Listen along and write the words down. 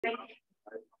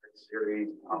Series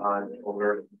on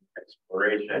polar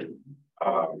exploration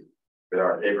with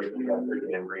our favorite professors,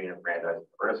 Ian Green and Brandeis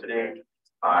University.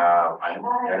 I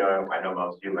know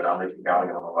most of you, but I'm Richard Gowling,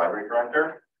 I'm a library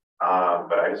director.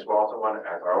 But I just also want to,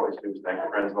 as I always do, thank the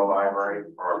Friends of the Library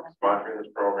for sponsoring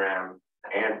this program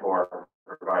and for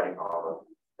providing all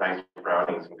the nice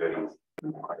brownies and goodies.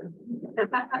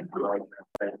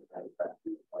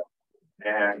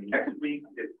 And next week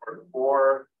is part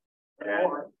 4, and I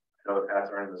know the Pats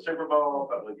are in the Super Bowl,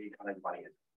 but we'll be kind of funny.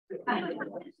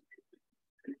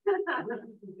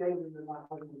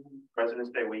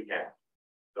 President's Day weekend.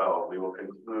 So we will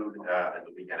conclude at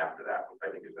the weekend after that, which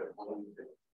I think is a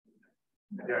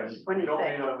yes.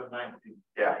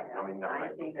 Yeah, I mean,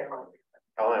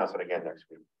 I'll announce it again next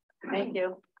week. Thank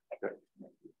you.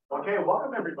 Okay,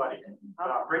 welcome everybody.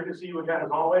 Great to see you again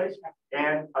as always.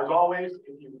 And as always,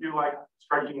 if you feel like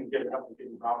stretching and getting up and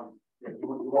getting problems, you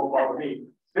won't bother me.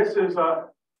 This is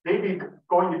maybe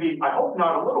going to be, I hope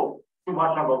not a little too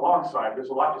much on the long side. There's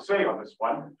a lot to say on this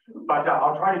one, but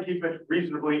I'll try to keep it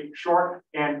reasonably short.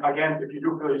 And again, if you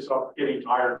do feel yourself getting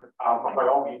tired, by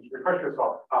all means, refresh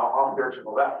yourself off there to the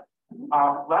left.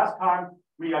 Last time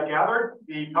we gathered,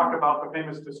 we talked about the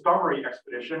famous discovery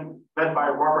expedition led by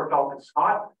Robert Falcon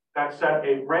Scott that set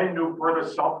a brand new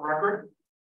furthest south record,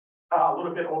 a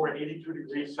little bit over 82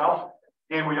 degrees south.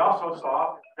 And we also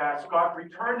saw that Scott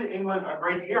returned to England a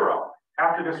great hero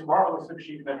after this marvelous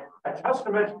achievement, a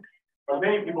testament, as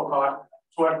many people thought,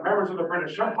 to what members of the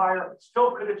British Empire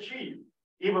still could achieve,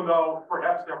 even though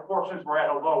perhaps their fortunes were at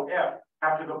a low ebb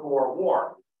after the Boer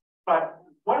War. But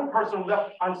one person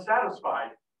left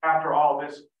unsatisfied after all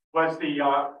this was the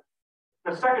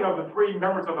second of the 3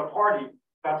 members of the party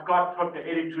that Scott took to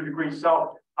 82 degrees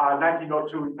south,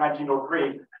 1902,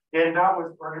 1903, and that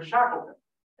was Ernest Shackleton.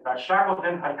 And that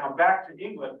Shackleton had come back to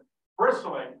England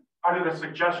bristling under the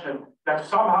suggestion that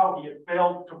somehow he had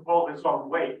failed to pull his own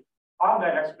weight on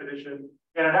that expedition,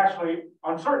 and had actually,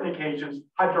 on certain occasions,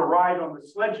 had to ride on the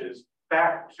sledges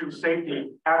back to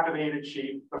safety after they had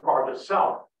achieved the farthest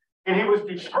south. And he was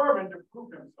determined to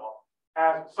prove himself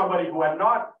as somebody who had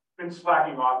not been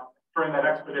slacking off during that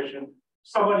expedition,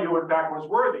 somebody who in fact was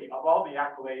worthy of all the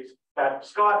accolades that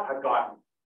Scott had gotten.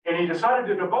 And he decided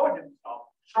to devote himself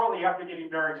shortly after getting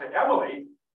married to Emily,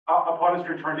 upon his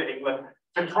return to England,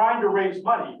 to trying to raise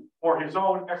money for his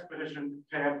own expedition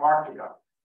to Antarctica.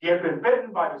 He had been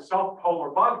bitten by the South Polar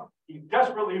bug. He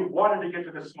desperately wanted to get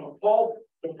to the South Pole,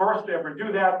 the first to ever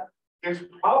do that. His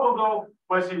problem, though,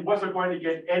 was he wasn't going to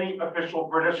get any official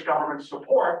British government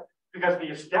support because the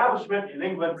establishment in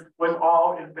England was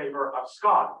all in favor of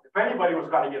Scott. If anybody was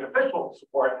going to get official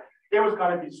support, it was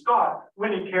going to be Scott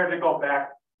when he cared to go back,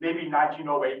 maybe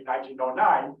 1908,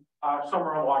 1909,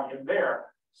 somewhere along in there.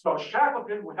 So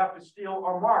Shackleton would have to steal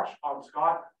a march on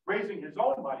Scott, raising his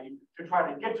own money to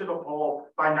try to get to the pole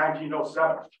by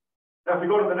 1907. Now, if we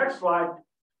go to the next slide,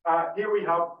 here we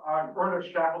have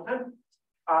Ernest Shackleton,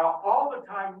 all the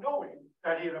time knowing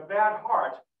that he had a bad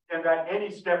heart and that any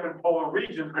step in polar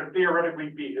regions could theoretically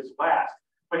be his last.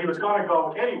 But he was going to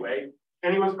go anyway,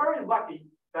 and he was very lucky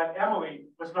that Emily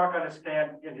was not going to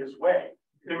stand in his way.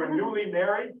 They were newly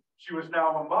married. She was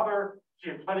now a mother. She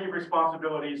had plenty of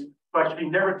responsibilities, but she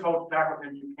never told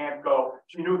Shackleton, you can't go.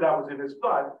 She knew that was in his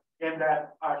blood, and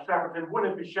that Shackleton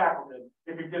wouldn't be Shackleton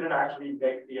if he didn't actually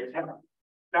make the attempt.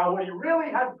 Now, what he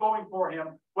really had going for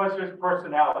him was his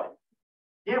personality.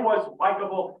 He was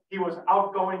likable, he was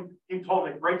outgoing, he told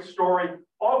a great story.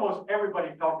 Almost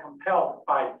everybody felt compelled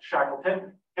by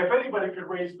Shackleton. If anybody could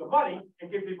raise the money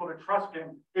and get people to trust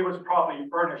him, it was probably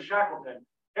Ernest Shackleton.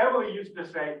 Emily used to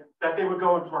say that they would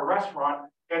go into a restaurant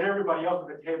and everybody else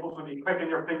at the tables would be clicking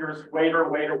their fingers, waiter,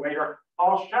 waiter, waiter.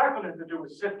 All Shackleton to do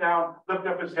was sit down, lift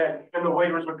up his head, and the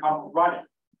waiters would come running.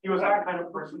 He was that kind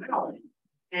of personality.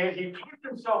 And he talked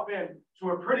himself in to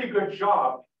a pretty good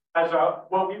job as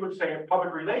what we would say, a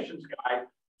public relations guy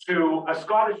to a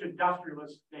Scottish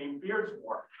industrialist named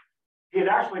Beardsmore. He had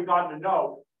actually gotten to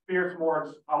know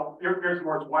Beardsmore's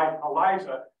wife,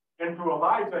 Eliza, and through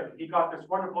Eliza, he got this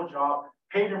wonderful job,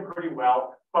 paid him pretty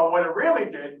well. But what it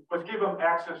really did was give him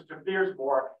access to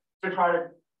Beardsmore to try to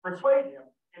persuade him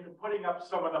into putting up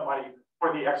some of the money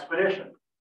for the expedition.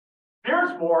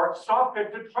 Beardsmore saw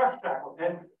fit to trust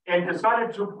Shackleton and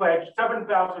decided to pledge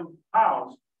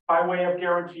 £7,000 by way of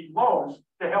guaranteed loans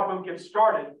to help him get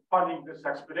started funding this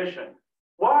expedition.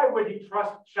 Why would he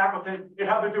trust Shackleton? It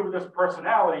had to do with his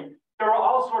personality. There are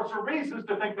all sorts of reasons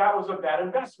to think that was a bad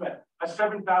investment, a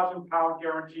 £7,000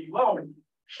 guaranteed loan.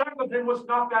 Shackleton was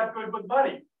not that good with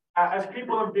money. As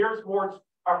people in Beardsmore's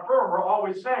firm were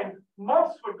always saying,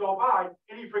 months would go by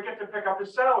and he'd forget to pick up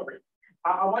his salary.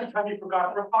 One time he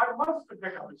forgot for 5 months to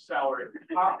pick up his salary.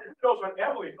 Who knows what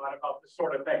Emily thought about this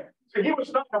sort of thing. So he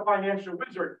was not a financial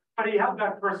wizard, but he had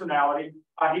that personality.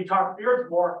 He talked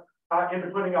Beardsmore into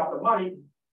putting up the money,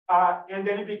 and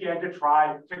then he began to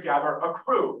try to gather a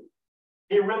crew.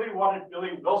 He really wanted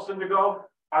Billy Wilson to go,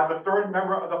 the third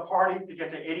member of the party, to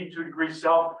get to 82 degrees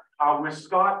south with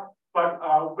Scott. But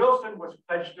Wilson was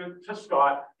pledged to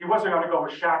Scott. He wasn't going to go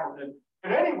with Shackleton.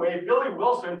 And anyway, Billy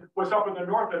Wilson was up in the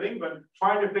north of England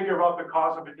trying to figure out the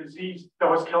cause of a disease that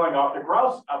was killing off the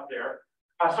grouse up there.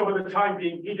 So for the time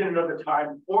being, he didn't know the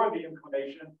time or the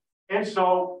inclination. And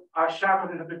so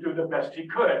Shackleton had to do the best he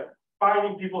could,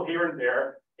 finding people here and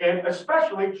there, and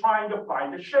especially trying to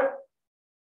find a ship.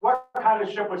 What kind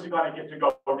of ship was he going to get to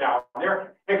go down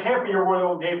there? It can't be a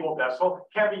Royal Naval vessel,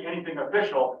 can't be anything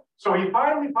official. So he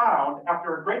finally found,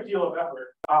 after a great deal of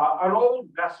effort, an old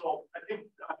vessel. I think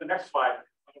the next slide,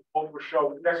 both were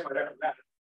shown, the next slide after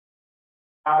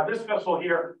that. This vessel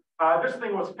here, this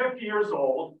thing was 50 years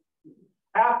old,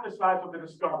 half the size of the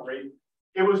Discovery.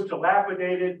 It was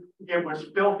dilapidated, it was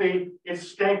filthy, it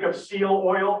stank of seal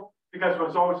oil because it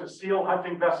was always a seal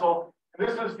hunting vessel. And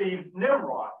this is the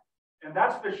NIMROD, and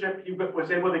that's the ship he was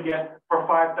able to get for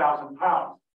 5,000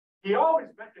 pounds. He always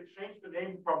meant to change the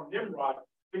name from NIMROD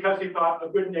because he thought a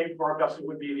good name for a vessel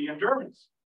would be the Endurance.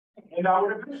 And that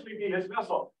would eventually be his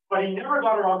vessel. But he never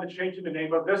got around to changing the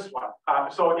name of this one.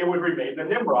 So it would remain the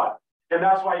NIMROD. And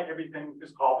that's why everything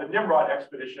is called the NIMROD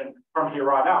expedition from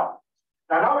here on out.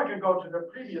 Now we can go to the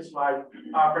previous slide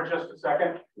for just a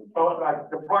second,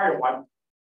 the prior one.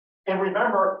 And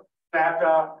remember that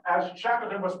as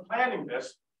Shackleton was planning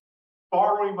this,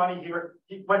 borrowing money here,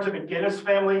 he went to the Guinness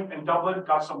family in Dublin,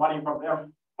 got some money from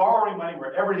them, borrowing money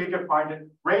wherever he could find it,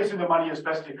 raising the money as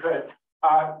best he could.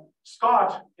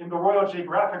 Scott in the Royal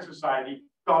Geographic Society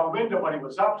got wind of what he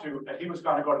was up to, that he was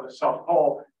going to go to the South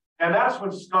Pole. And that's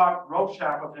when Scott wrote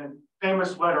Shackleton a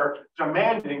famous letter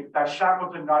demanding that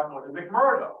Shackleton not go to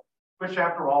McMurdo, which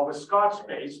after all was Scott's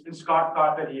base, and Scott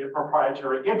thought that he had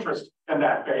proprietary interest in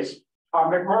that base.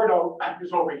 McMurdo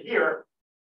is over here,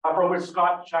 from which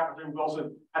Scott, Shackleton, and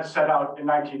Wilson had set out in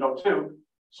 1902.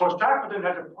 So Shackleton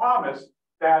had to promise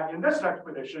that in this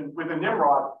expedition with the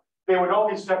NIMROD, they would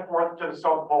only set forth to the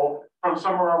South Pole from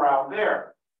somewhere around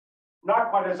there. Not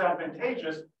quite as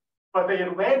advantageous, but they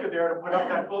had landed there to put up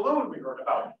that balloon we heard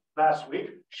about last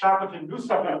week. Shackleton knew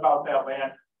something about that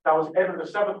land. That was Edward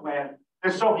VII land.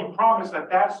 And so he promised that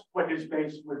that's what his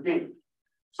base would be.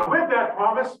 So with that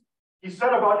promise, he set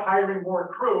about hiring more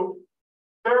crew.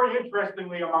 Very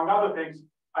interestingly, among other things,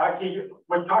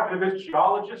 when talking to this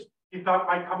geologist, he thought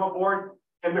might come aboard.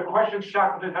 And the question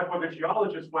Shackleton had for the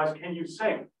geologist was, can you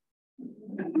sing?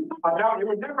 Now, it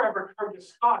would never ever occur to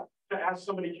Scott to ask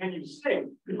somebody, can you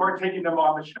sing, before taking them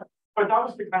on the ship. But that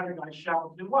was the kind of guy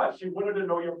Shackleton was. He wanted to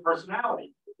know your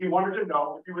personality. He wanted to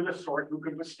know if you were the sort who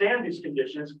could withstand these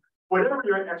conditions. Whatever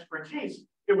your expertise,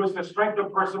 it was the strength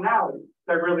of personality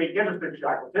that really interested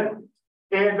Shackleton.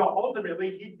 And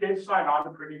ultimately, he did sign on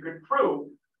a pretty good crew.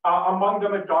 Among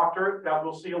them, a doctor that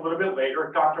we'll see a little bit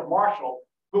later, Dr. Marshall,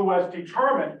 who was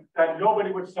determined that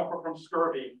nobody would suffer from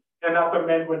scurvy and that the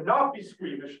men would not be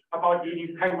squeamish about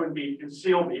eating penguin meat and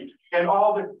seal meat and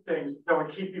all the things that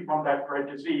would keep you from that dread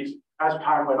disease as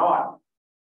time went on.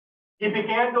 He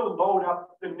began to load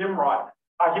up the NIMROD.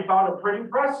 He found a printing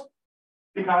press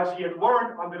because he had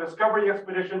learned on the Discovery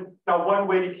expedition that one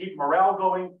way to keep morale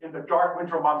going in the dark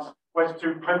winter months was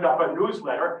to print up a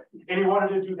newsletter. And he wanted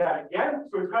to do that again,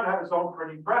 so he's going to have his own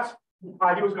printing press. He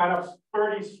was going to have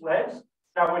 30 sleds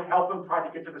that would help him try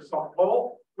to get to the South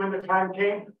Pole. When the time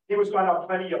came, he was going to have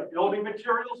plenty of building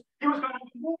materials. He was going to have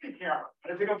a movie camera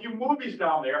and take a few movies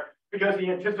down there because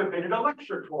he anticipated a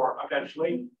lecture tour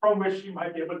eventually, from which he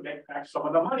might be able to make back some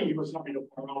of the money he was hoping to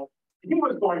borrow. He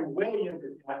was going way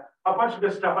into debt. A bunch of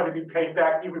this stuff had to be paid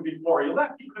back even before he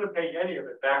left. He couldn't pay any of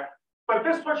it back. But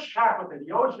this was Shackleton.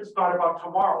 He always just thought about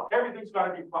tomorrow. Everything's got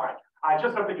to be fine. I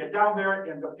just have to get down there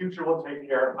and the future will take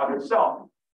care of itself.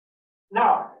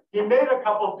 Now, he made a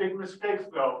couple of big mistakes,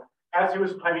 though, as he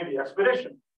was planning the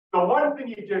expedition. The one thing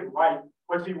he did right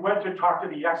was he went to talk to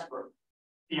the expert,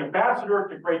 the ambassador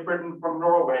to Great Britain from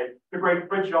Norway, the great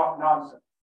Fridtjof Nansen,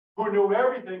 who knew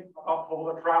everything about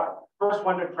polar travel. First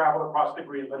one to travel across the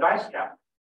Greenland ice cap.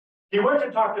 He went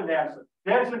to talk to Nansen.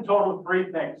 Nansen told him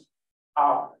three things.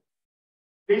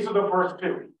 These are the first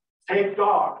two. Take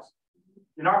dogs.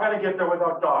 You're not going to get there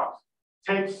without dogs.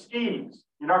 Take skis.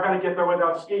 You're not going to get there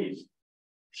without skis.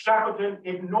 Shackleton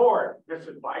ignored this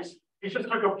advice. He just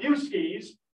took a few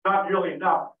skis, not nearly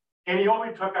enough. And he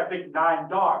only took, I think, 9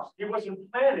 dogs. He wasn't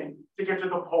planning to get to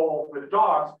the pole with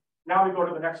dogs. Now we go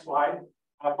to the next slide.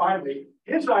 finally,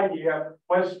 his idea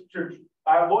was to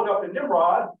load up the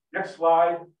Nimrod, next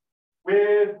slide,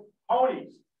 with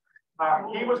ponies.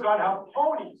 He was going to have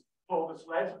ponies pull the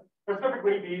sleds,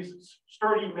 specifically these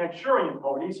sturdy Manchurian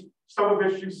ponies, some of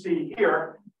which you see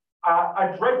here.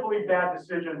 A dreadfully bad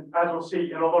decision, as we'll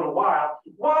see in a little while.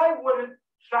 Why wouldn't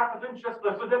Shackleton just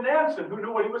listen to Nansen, who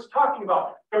knew what he was talking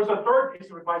about? There was a third piece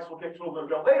of advice we'll get to a little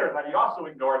bit later that he also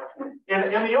ignored.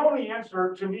 And the only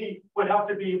answer to me would have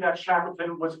to be that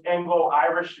Shackleton was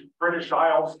Anglo-Irish, British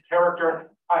Isles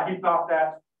character. He thought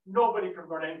that nobody could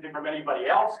learn anything from anybody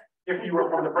else if you were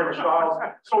from the British Isles.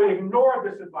 So he ignored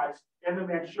this advice, and the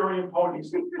Manchurian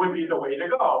ponies would be the way to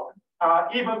go,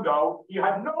 even though he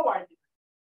had no idea,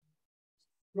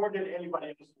 nor did anybody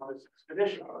else on this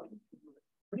expedition.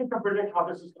 We can predict how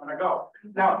this is going to go.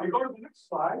 Now, if you go to the next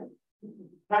slide,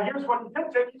 now here's what he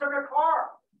did take. He took a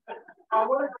car.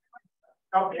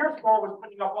 Now, Beersmore was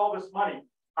putting up all this money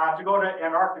to go to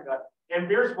Antarctica, and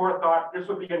Beersmore thought this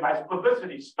would be a nice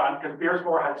publicity stunt because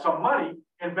Beersmore had some money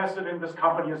invested in this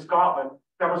company in Scotland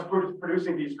that was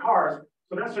producing these cars.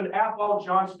 So that's an Athol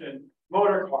Johnston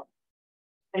motor car.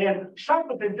 And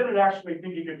Shackleton didn't actually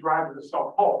think he could drive to the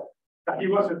South Pole. He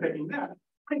wasn't thinking that.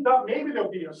 He thought maybe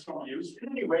there'll be some use.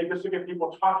 Anyway, this would get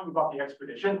people talking about the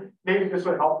expedition. Maybe this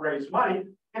would help raise money.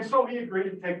 And so he agreed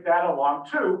to take that along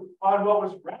too on what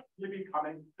was rapidly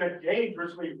becoming the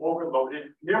dangerously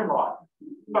overloaded Nimrod.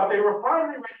 But they were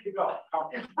finally ready to go. Now,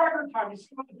 it's record time. He's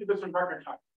going to do this in record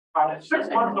time. 6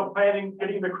 months of planning,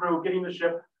 getting the crew, getting the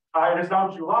ship. It is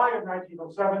now July of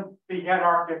 1907, the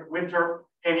Antarctic winter,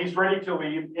 and he's ready to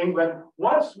leave England.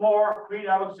 Once more, Queen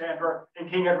Alexandra and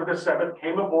King Edward VII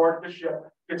came aboard the ship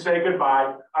to say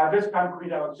goodbye. This time,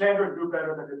 Queen Alexandra knew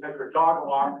better than to take her dog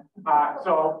along.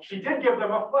 So she did give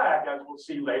them a flag, as we'll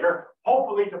see later,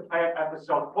 hopefully to plant at the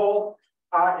South Pole.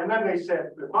 And then they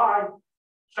said goodbye.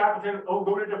 Shackleton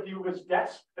eluded a few of his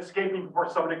debts, escaping before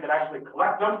somebody could actually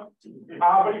collect them.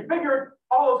 But he figured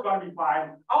all is going to be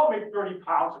fine. I'll make 30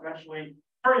 pounds eventually,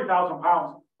 30,000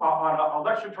 pounds on a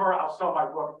lecture tour. I'll sell my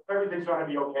book. Everything's going to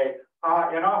be okay.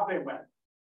 And off they went.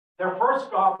 Their first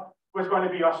stop was going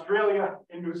to be Australia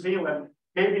and New Zealand,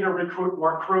 maybe to recruit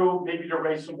more crew, maybe to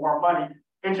raise some more money.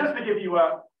 And just to give you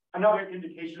another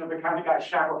indication of the kind of guy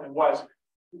Shackleton was,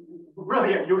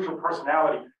 really unusual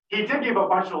personality. He did give a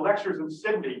bunch of lectures in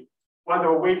Sydney when they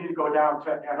were waiting to go down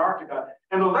to Antarctica.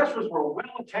 And the lectures were well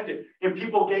attended, and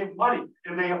people gave money,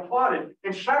 and they applauded.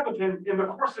 And Shackleton, in the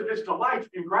course of his delight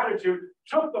and gratitude,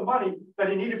 took the money that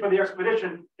he needed for the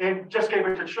expedition and just gave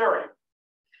it to charity.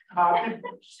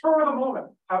 Spur of the moment,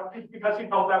 because he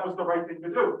felt that was the right thing to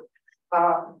do.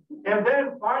 And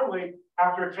then finally,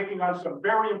 after taking on some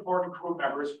very important crew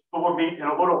members who we'll meet in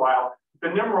a little while, the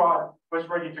Nimrod was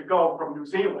ready to go from New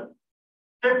Zealand.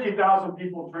 50,000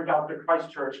 people turned out to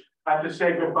Christchurch to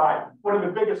say goodbye. One of the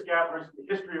biggest gatherings in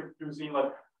the history of New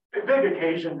Zealand, a big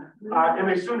occasion. And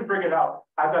they soon figured out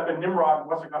that the Nimrod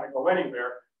wasn't going to go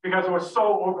anywhere because it was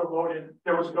so overloaded.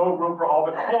 There was no room for all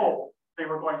the coal they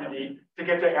were going to need to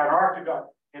get to Antarctica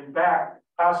and back.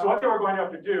 So what they were going to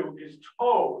have to do is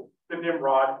tow the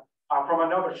Nimrod from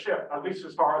another ship, at least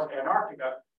as far as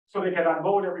Antarctica, so they could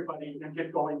unload everybody and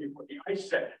get going before the ice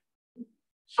set.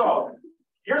 So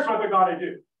here's what they're going to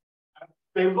do.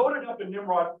 They loaded up the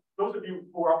Nimrod. Those of you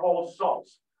who are old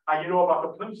salts, you know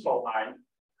about the Plimsoll line.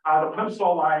 The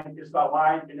Plimsoll line is the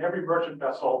line in every merchant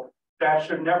vessel that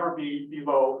should never be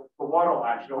below the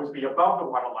waterline. It should always be above the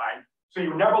waterline. So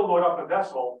you never load up a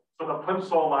vessel so the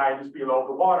Plimsoll line is below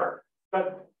the water.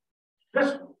 But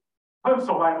this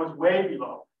Plimsoll line was way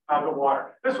below the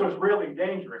water. This was really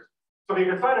dangerous. So they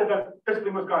decided that this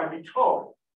thing was going to be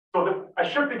towed. So a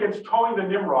ship begins towing the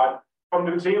Nimrod from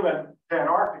New Zealand to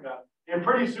Antarctica. And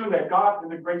pretty soon they got in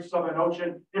the Great Southern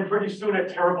Ocean. And pretty soon a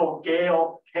terrible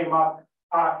gale came up.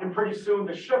 And pretty soon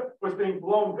the ship was being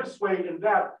blown this way and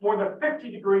that, more than 50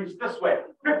 degrees this way,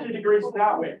 50 degrees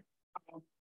that way.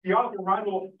 The author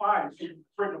Randolph Fiennes, who's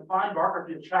written a fine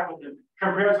biography of Shackleton,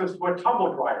 compares this to a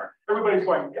tumble dryer. Everybody's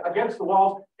going against the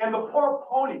walls, and the poor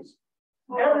ponies.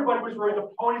 Everybody was worried the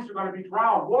ponies were going to be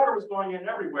drowned. Water was going in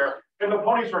everywhere, and the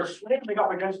ponies were slamming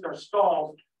up against their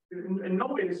stalls, and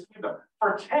nobody to see them.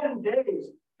 For 10 days,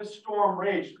 the storm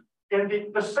raged. And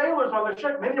the sailors on the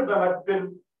ship, many of them had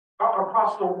been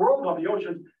across the world on the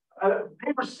ocean.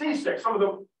 They were seasick. Some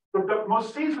of the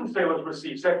most seasoned sailors were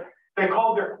seasick. They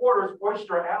called their quarters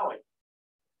Oyster Alley.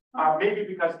 Maybe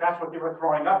because that's what they were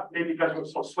throwing up. Maybe because it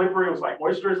was so slippery, it was like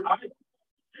oysters.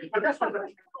 But this was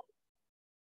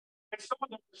and some of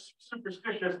them were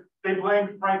superstitious. They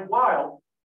blamed Frank Wild,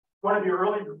 one of the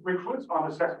early recruits on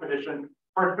this expedition,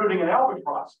 for shooting an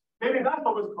albatross. Maybe that's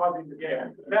what was causing the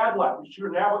gale. Bad luck. You shoot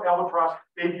an albatross,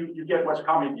 maybe you get what's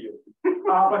coming to you.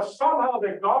 But somehow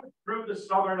they got through the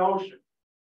Southern Ocean.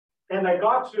 And they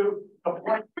got to the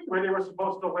point where they were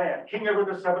supposed to land. King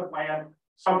Edward VII Land,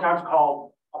 sometimes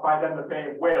called by them the Bay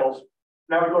of Wales.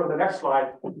 Now we go to the next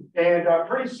slide. And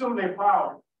pretty soon they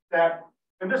found that,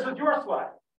 and this is your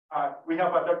slide. We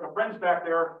have the friends back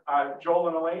there, Joel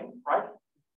and Elaine, right?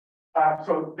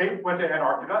 So they went to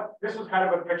Antarctica. This is kind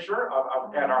of a picture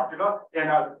of Antarctica and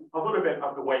a little bit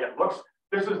of the way it looks.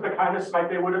 This is the kind of sight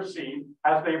they would have seen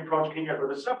as they approached King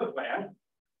Edward VII Land.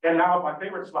 And now my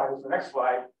favorite slide is the next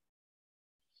slide.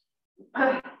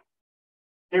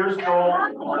 Here's Joel.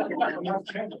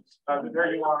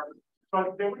 There you are.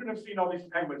 But they wouldn't have seen all these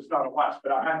penguins, not at once,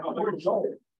 but I so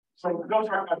those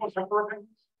are fur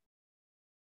penguins?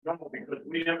 No, because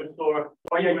we never saw.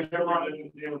 Oh yeah, you never on the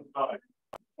museum side.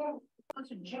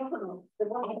 Those are juveniles.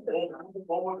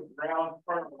 Over the ground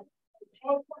fur. That's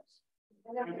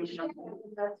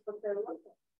what they're looking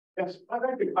at. Yes, I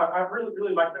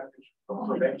really like that picture.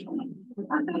 So thank you.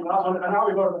 And now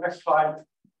we go to the next slide.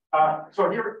 So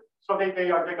they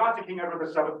got to King Edward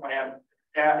VII Land,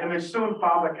 and they soon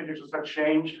found that conditions had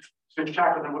changed since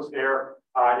Shackleton was there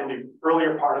in the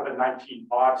earlier part of the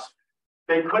 1900s.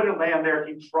 They couldn't land there.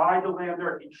 He tried to land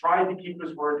there. He tried to keep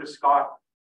his word to Scott,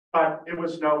 but it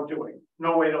was no doing,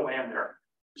 no way to land there.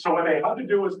 So what they had to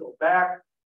do was go back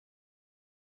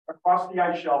across the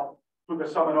ice shelf through the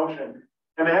Southern Ocean,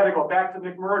 and they had to go back to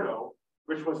McMurdo,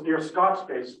 which was near Scott's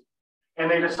base,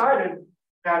 and they decided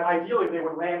that ideally they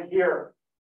would land here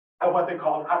at what they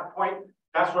call Hut Point.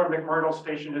 That's where McMurdo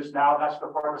Station is now. That's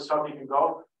the farthest south you can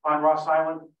go on Ross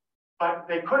Island. But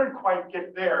they couldn't quite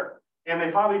get there. And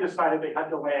they finally decided they had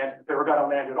to land, if they were going to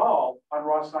land at all, on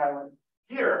Ross Island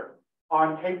here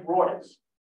on Cape Royds.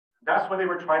 That's where they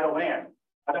were trying to land.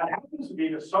 And that happens to be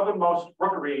the southernmost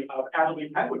rookery of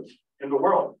Adelaide penguins in the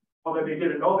world, although they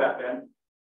didn't know that then.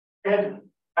 And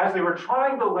as they were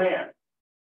trying to land,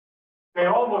 they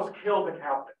almost killed the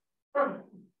captain.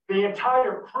 The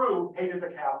entire crew hated the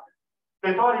captain.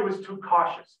 They thought he was too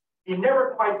cautious. He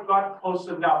never quite got close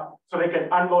enough so they could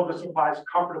unload the supplies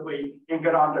comfortably and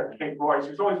get on to Cape Royds.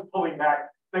 He was always pulling back,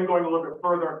 then going a little bit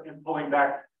further and pulling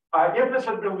back. If this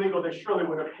had been legal, they surely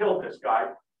would have killed this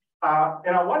guy.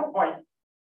 And at one point,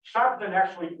 Shackleton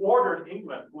actually ordered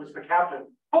England, who was the captain,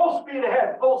 full speed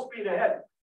ahead, full speed ahead.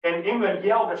 And England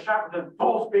yelled at Shackleton,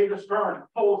 full speed astern,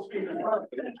 full speed astern.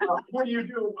 What do you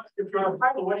do? If you're a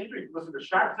pilot, what do? You listen to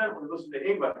Shackleton or you listen to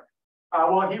England?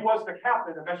 Well, he was the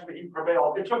captain. Eventually, he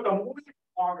prevailed. It took them way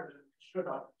longer than it should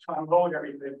have to unload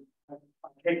everything on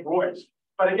Cape Royds.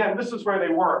 But again, this is where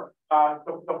they were.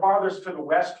 The farthest to the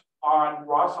west on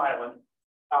Ross Island.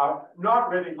 Not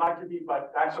really like to be,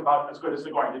 but that's about as good as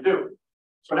they're going to do.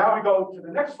 So now we go to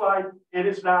the next slide. It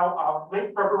is now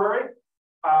late February,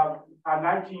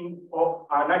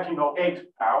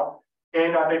 1908 now.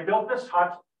 And they built this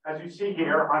hut, as you see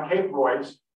here, on Cape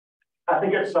Royds. I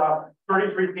think it's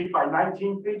 33 feet by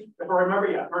 19 feet, if I remember,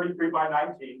 yeah, 33 by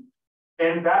 19.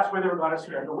 And that's where they were going to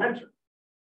spend the winter.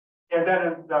 And then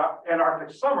in the Antarctic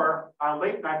summer,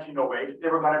 late 1908, they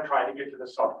were going to try to get to the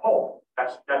South Pole.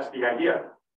 That's the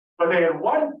idea. But they had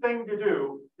one thing to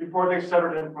do before they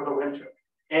settled in for the winter.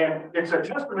 And it's a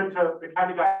testament to the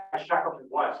kind of guy Shackleton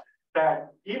was,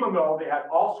 that even though they had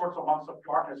all sorts of months of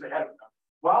darkness ahead of them,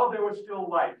 while there was still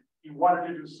light, he wanted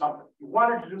to do something. He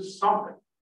wanted to do something.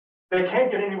 They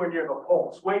can't get anywhere near the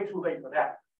pole. It's way too late for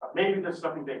that. But maybe there's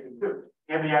something they can do.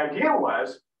 And the idea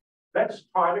was, let's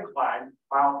try to climb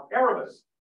Mount Erebus.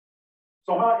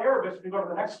 So Mount Erebus, if you go to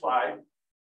the next slide,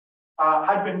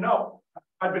 had been known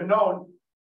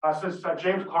since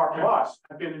James Clark Ross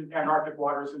had been in Antarctic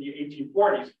waters in the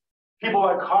 1840s. People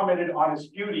had commented on his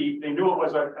beauty. They knew it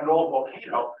was an old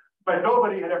volcano, but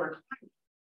nobody had ever climbed it.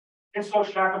 And so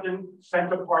Shackleton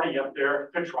sent a party up there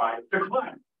to try to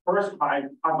climb. First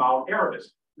time on Mount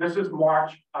Erebus. This is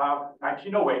March of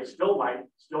 1908, still light,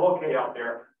 still okay out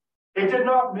there. It did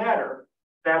not matter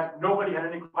that nobody had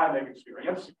any climbing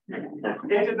experience.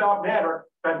 It did not matter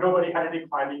that nobody had any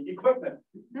climbing equipment.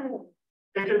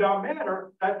 It did not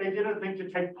matter that they didn't think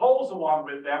to take poles along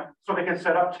with them so they could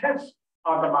set up tents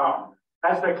on the mountain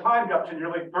as they climbed up to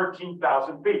nearly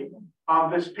 13,000 feet on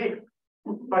this peak.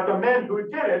 But the men who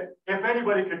did it, if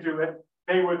anybody could do it,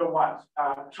 they were the ones.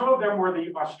 Two of them were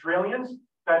the Australians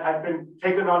that had been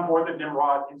taken on board the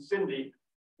NIMROD in Sydney.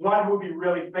 One who will be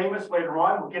really famous later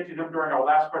on, we'll get to him during our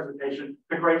last presentation,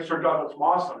 the great Sir Douglas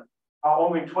Mawson,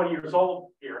 only 20 years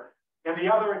old here. And the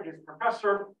other is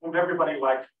Professor, whom everybody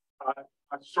liked,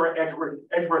 Sir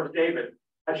Edgeworth David,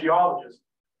 a geologist.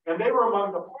 And they were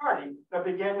among the party that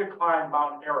began to climb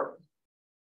Mount Erebus.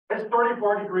 It's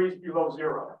 34 degrees below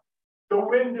zero. The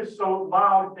wind is so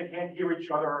loud they can't hear each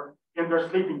other in their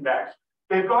sleeping bags.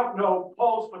 They've got no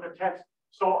poles for the tents.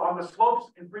 So on the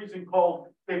slopes in freezing cold,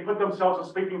 they put themselves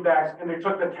in sleeping bags and they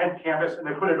took the tent canvas and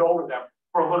they put it over them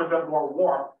for a little bit more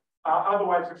warmth,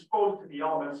 otherwise exposed to the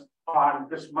elements on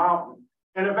this mountain.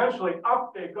 And eventually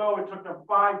up they go. It took them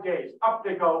 5 days. Up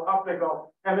they go, up they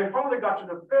go. And they finally got to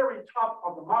the very top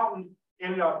of the mountain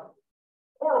in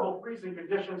horrible freezing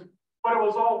conditions, but it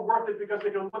was all worth it because they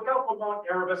could look out for Mount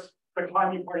Erebus, the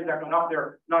climbing party that got up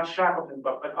there, not Shackleton,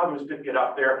 but others did get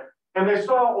up there. And they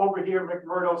saw over here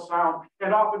McMurdo Sound,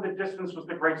 and off in the distance was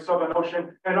the Great Southern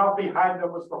Ocean, and off behind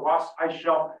them was the Ross Ice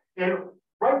Shelf, and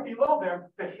right below them,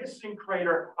 the hissing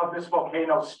crater of this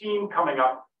volcano, steam coming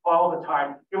up all the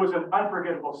time. It was an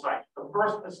unforgettable sight, the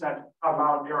first ascent of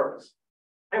Mount Erebus.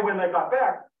 And when they got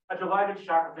back, a delighted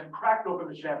Shackleton cracked open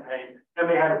the champagne, and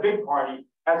they had a big party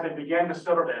as they began to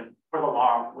settle in for the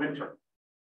long winter.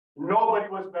 Nobody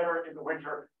was better in the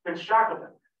winter than Shackleton.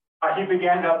 He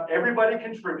began to have everybody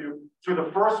contribute to the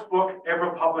first book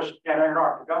ever published in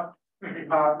Antarctica, he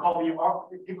called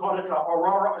it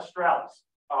Aurora Australis.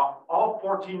 All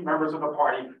 14 members of the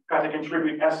party got to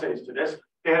contribute essays to this.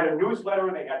 They had a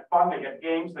newsletter, they had fun, they had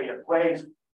games, they had plays.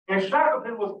 And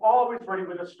Shackleton was always ready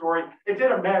with a story. It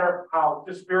didn't matter how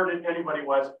dispirited anybody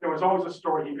was. There was always a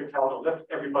story he could tell to lift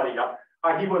everybody up.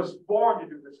 He was born to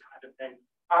do this kind of thing.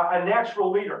 A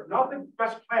natural leader, not the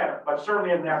best planner, but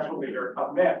certainly a natural leader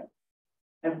of men.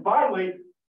 And finally,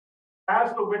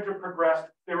 as the winter progressed,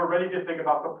 they were ready to think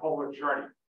about the polar journey.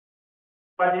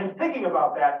 But in thinking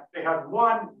about that, they had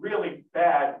one really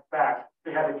bad fact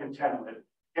they had to contend with.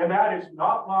 And that is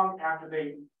not long after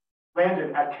they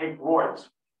landed at Cape Royds,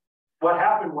 what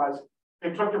happened was they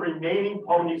took the remaining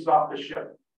ponies off the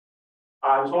ship.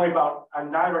 There was only about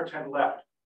 9 or 10 left.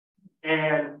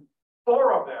 And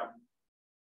 4 of them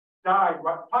died,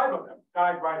 5 of them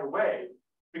died right away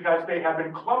because they had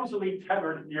been clumsily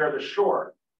tethered near the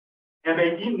shore. And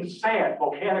they'd eaten sand,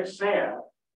 volcanic sand,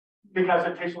 because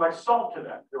it tasted like salt to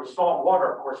them. There was salt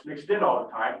water, of course, mixed in all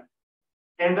the time.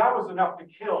 And that was enough to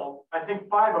kill, I think,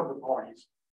 5 of the ponies.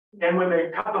 And when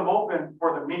they cut them open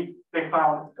for the meat, they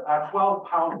found 12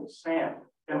 pounds of sand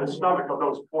in the stomach of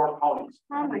those 4 ponies.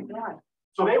 Oh my God.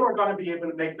 So they weren't going to be able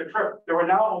to make the trip. There were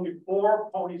now only 4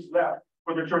 ponies left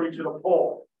for the journey to the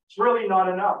pole. It's really not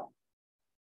enough.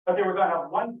 But they were going to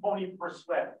have 1 pony per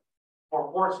sled,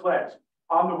 or 4 sleds,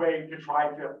 on the way to try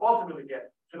to ultimately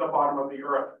get to the bottom of the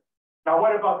earth. Now,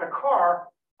 what about the car?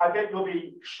 I bet you'll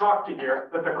be shocked to hear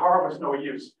that the car was no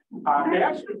use. They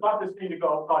actually thought this thing to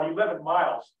go about 11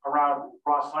 miles around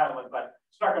Ross Island, but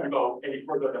it's not going to go any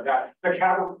further than that. The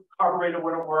carburetor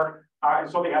wouldn't work, and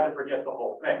so they had to forget the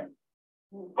whole thing.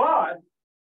 But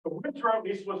the winter at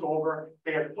least was over.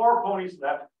 They had 4 ponies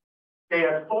left. They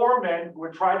had 4 men who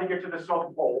had tried to get to the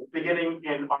South Pole beginning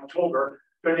in October.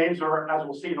 Their names are, as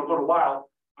we'll see in a little while,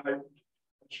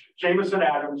 Jameson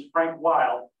Adams, Frank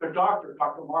Wild, the doctor,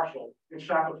 Dr. Marshall, and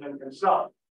Shackleton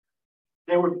himself.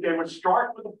 They would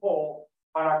start with the pole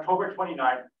on October 29,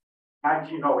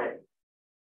 1908.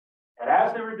 And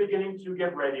as they were beginning to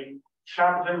get ready,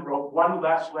 Shackleton wrote one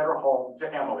last letter home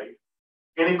to Emily,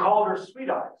 and he called her Sweet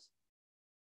Eyes.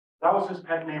 That was his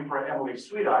pet name for Emily,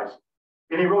 Sweet Eyes.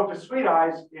 And he wrote to Sweet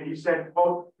Eyes, and he said,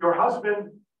 quote, your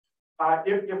husband,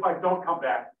 if I don't come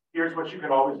back, here's what you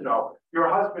can always know. Your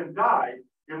husband died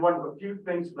in one of the few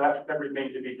things left that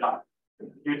remained to be done.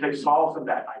 You take solace in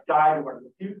that. I died in one of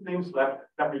the few things left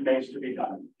that remains to be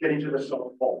done, getting to the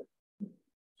South Pole.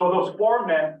 So those 4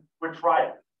 men would try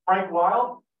it. Frank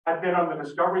Wild had been on the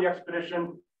Discovery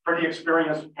expedition, pretty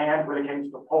experienced hand when it came to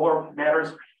the polar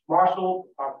matters. Marshall,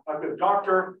 a good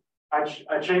doctor.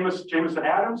 Jameson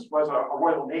Adams was a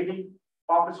Royal Navy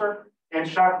officer. And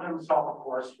Shackleton himself, of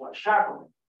course, was Shackleton.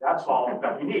 That's all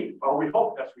that we need. Well, we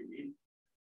hope that's what we need.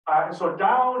 And so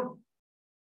down,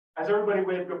 as everybody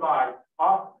waved goodbye,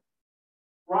 off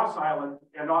Ross Island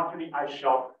and onto the ice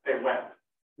shelf they went.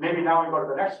 Maybe now we go to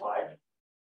the next slide.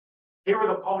 Here are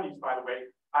the ponies, by the way.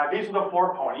 These are the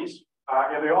 4 ponies.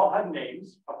 And they all had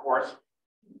names, of course.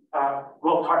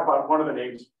 We'll talk about one of the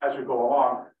names as we go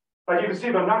along. But you can see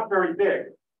they're not very big.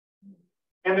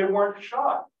 And they weren't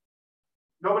shod.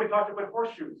 Nobody thought to put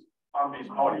horseshoes on these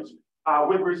ponies,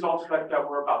 with results that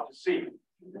we're about to see.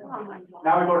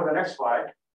 Now we go to the next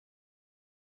slide.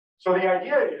 So the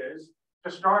idea is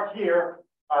to start here,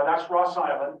 that's Ross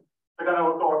Island. They're going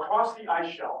to go across the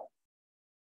ice shelf.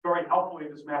 Very helpfully,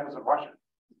 this map is in Russian.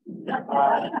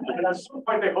 And at some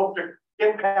point, they hope to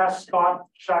get past Scott,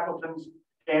 Shackleton's,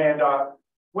 and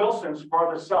Wilson's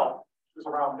farther south, which is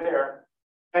around there.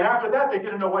 And after that, they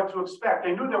didn't know what to expect.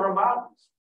 They knew there were mountains,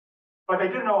 but they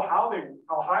didn't know how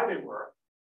high they were,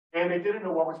 and they didn't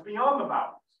know what was beyond the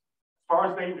mountains. As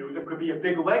far as they knew, there could be a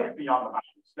big lake beyond the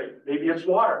mountains. Maybe it's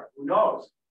water, who knows?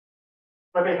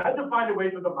 But they had to find a way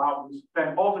through the mountains,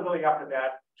 then ultimately after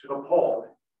that to the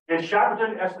pole. And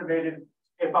Shackleton estimated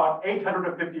about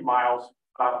 850 miles,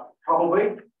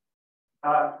 probably,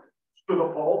 to the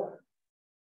pole.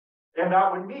 And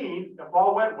that would mean, if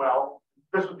all went well,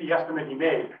 this was the estimate he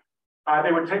made,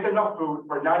 they would take enough food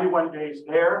for 91 days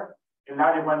there and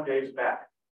 91 days back.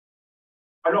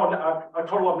 A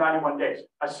total of 91 days,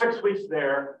 6 weeks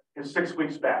there and 6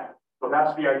 weeks back. So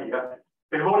that's the idea.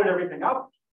 They loaded everything up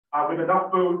with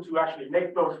enough food to actually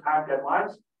make those time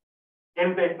deadlines.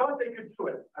 And they thought they could do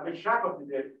it, I mean, Shackleton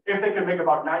did, if they could make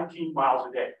about 19 miles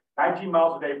a day. 19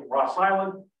 miles a day from Ross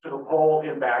Island to the pole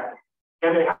and back.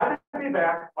 And they had to be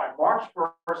back by March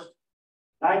 1st,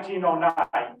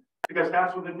 1909, because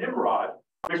that's when the NIMROD,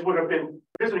 which would have been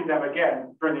visiting them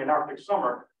again during the Antarctic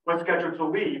summer, was scheduled to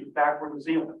leave back for New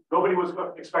Zealand. Nobody was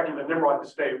expecting the NIMROD to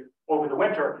stay over the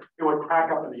winter. It would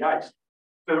crack up in the ice. So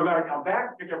they were going to come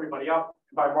back, pick everybody up,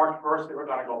 and by March 1st, they were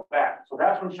going to go back. So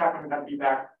that's when Shackleton had to be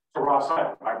back to Ross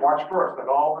Island by March 1st, at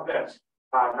all events,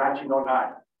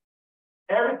 1909.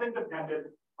 Everything depended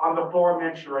on the 4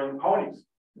 Manchurian ponies.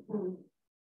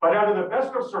 But under the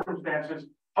best of circumstances,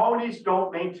 ponies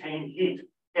don't maintain heat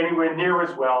anywhere near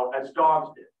as well as dogs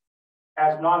did,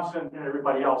 as Nansen and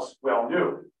everybody else well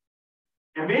knew.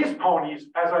 And these ponies,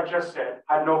 as I just said,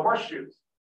 had no horseshoes.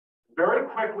 Very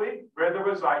quickly, where there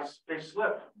was ice, they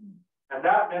slipped. And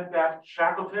that meant that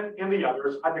Shackleton and the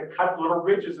others had to cut little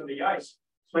ridges in the ice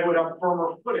so they would have firmer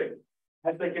footing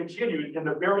as they continued in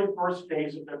the very first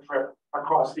days of their trip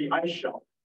across the ice shelf.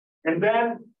 And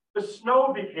then the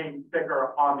snow became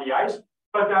thicker on the ice,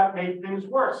 but that made things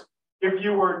worse. If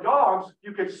you were dogs,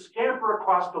 you could scamper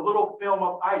across the little film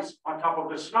of ice on top of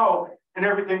the snow and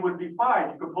everything would be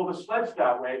fine. You could pull the sleds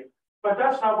that way, but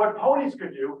that's not what ponies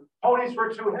could do. Ponies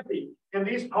were too heavy, and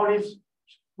these ponies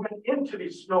went into the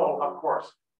snow, of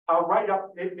course, right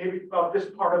up maybe this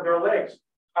part of their legs,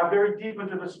 very deep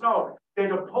into the snow. They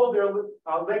had to pull their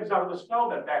legs out of the snow,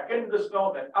 then back into the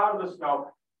snow, then out of the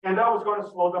snow, and that was going to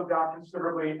slow them down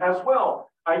considerably as well,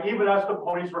 even as the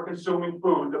ponies were consuming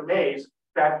food, the maize,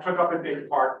 that took up a big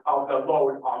part of the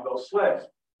load on those sleds.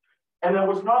 And it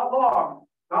was not long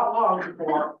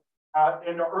before,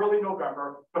 in early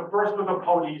November, the first of the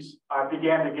ponies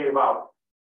began to give out.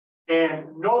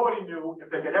 And nobody knew if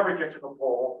they could ever get to the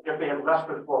pole if they had less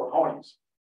than 4 ponies.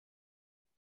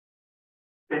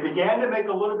 They began to make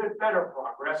a little bit better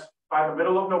progress by the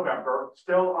middle of November,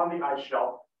 still on the ice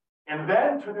shelf. And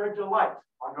then, to their delight,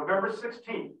 on November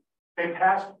 16th, they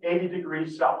passed 80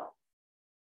 degrees south.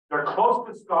 They're close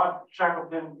to Scott,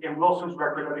 Shackleton, and Wilson's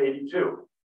record of 82.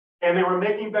 And they were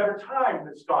making better time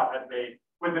than Scott had made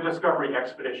with the Discovery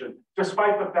expedition,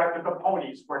 despite the fact that the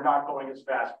ponies were not going as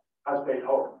fast as they'd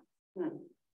hoped.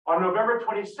 On November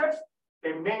 26th,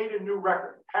 they made a new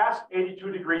record, past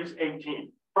 82 degrees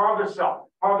 18, farther south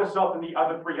than the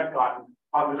other 3 had gotten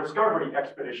on the Discovery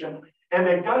expedition. And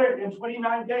they've done it in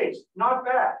 29 days. Not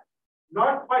bad,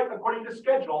 not quite according to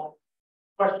schedule,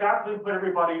 but Shackleton put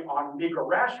everybody on meager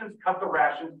rations, cut the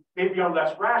rations, maybe on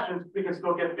less rations, we can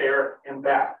still get there and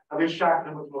back. At least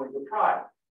Shackleton was willing to try.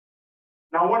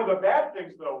 Now, one of the bad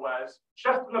things, though, was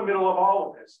just in the middle of all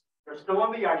of this, they're still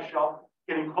on the ice shelf,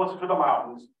 getting closer to the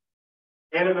mountains.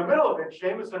 And in the middle of it,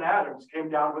 Seamus and Adams came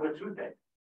down with a toothache.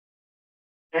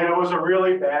 And it was a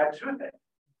really bad toothache.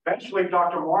 Eventually,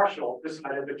 Dr. Marshall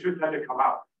decided the tooth had to come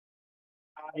out.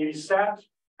 He sat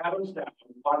Adams down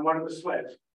on one of the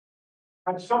sleds,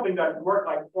 had something that worked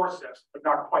like forceps, but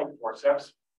not quite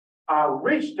forceps,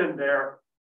 reached in there,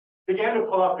 began to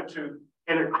pull out the tooth,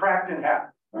 and it cracked in half.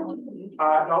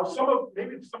 Now,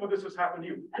 maybe some of this has happened to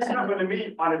you. This happened to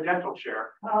me on a dental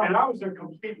chair, and I was in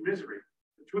complete misery.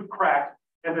 The tooth cracked,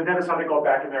 and the dentist had to go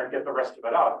back in there and get the rest of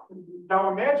it out.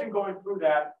 Now, imagine going through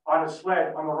that on a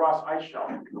sled on the Ross ice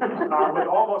shelf with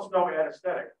almost no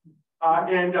anesthetic.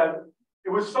 It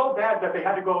was so bad that they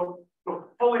had to go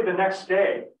fully the next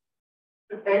day.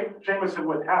 Jameson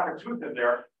with half a tooth in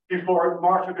there before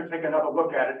Marshall could take another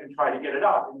look at it and try to get it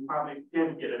out. And he finally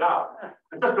did get it out.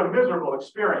 It's just a miserable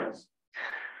experience.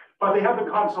 But they had the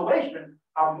consolation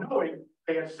of knowing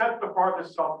they had set the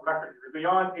farthest south record,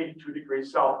 beyond 82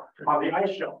 degrees south on the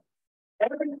ice shelf.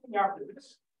 Everything after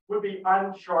this would be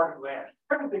uncharted land.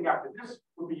 Everything after this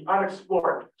would be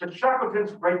unexplored. To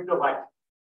Shackleton's great delight,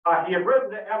 he had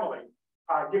written to Emily,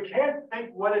 you can't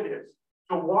think what it is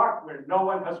to walk where no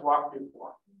one has walked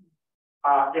before.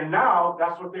 And now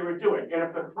that's what they were doing. And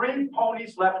if the 3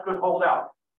 ponies left could hold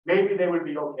out, maybe they would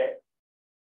be okay.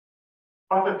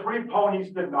 But the three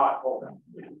ponies did not hold up.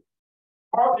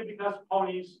 Partly because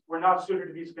ponies were not suited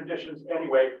to these conditions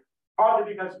anyway,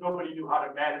 partly because nobody knew how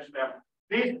to manage them.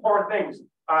 These poor things,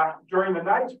 during the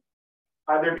night,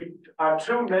 there'd be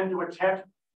two men to a tent,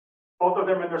 both of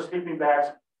them in their sleeping bags.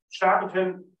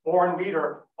 Shackleton, born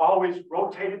leader, always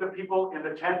rotated the people in the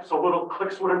tent so little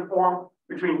cliques would form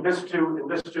between this two and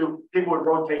this two. People would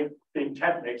rotate being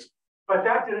tent mates. But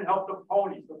that didn't help the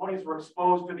ponies. The ponies were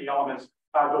exposed to the elements,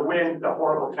 the wind, the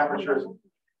horrible temperatures.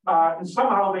 And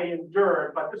somehow they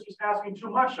endured, but this was asking too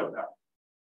much of them.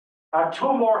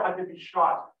 Two more had to be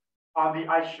shot on the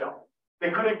ice shelf. They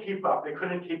couldn't keep up. They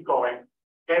couldn't keep going.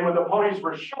 And when the ponies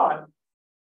were shot,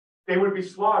 they would be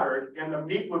slaughtered and the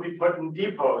meat would be put in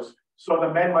depots so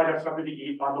the men might have something to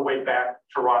eat on the way back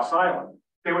to Ross Island.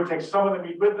 They would take some of the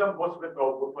meat with them. Most of it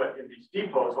though were put in these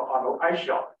depots on the ice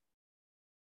shelf.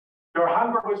 Their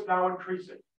hunger was now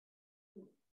increasing.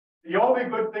 The only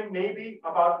good thing maybe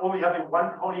about only having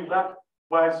one pony left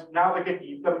was now they could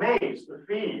eat the maize, the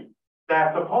feed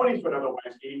that the ponies would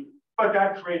otherwise eat, but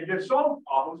that created its own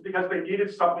problems because they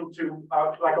needed something to,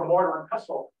 like a mortar and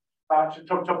pestle,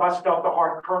 to bust out the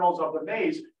hard kernels of the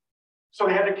maize. So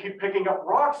they had to keep picking up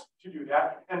rocks to do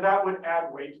that, and that would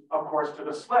add weight, of course, to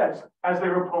the sleds as they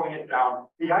were pulling it down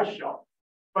the ice shelf.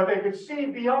 But they could see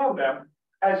beyond them,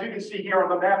 as you can see here on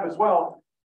the map as well,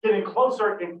 getting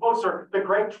closer and closer, the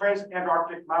Great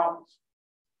Trans-Antarctic Mountains.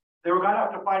 They were going to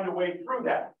have to find a way through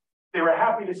that. They were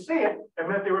happy to see it. It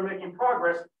meant they were making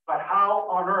progress, but how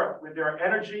on earth, with their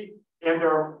energy and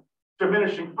their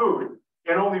diminishing food,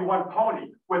 and only one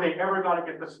pony, were they ever going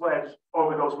to get the sleds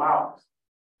over those mountains?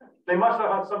 They must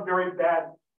have had some very bad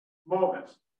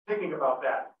moments thinking about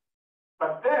that.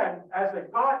 But then, as they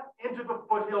got into the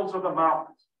foothills of the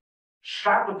mountains,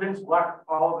 Shackleton's luck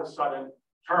all of a sudden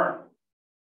turned.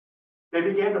 They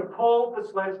began to pull the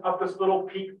sleds up this little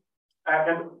peak,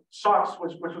 and Socks,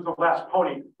 which was the last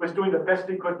pony, was doing the best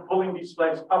he could pulling these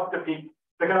sleds up the peak.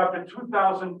 They got up to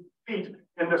 2,000 feet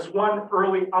in this one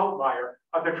early outlier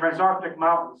of the Transantarctic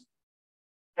Mountains.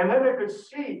 And then they could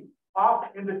see off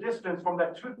in the distance from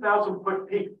that 2,000-foot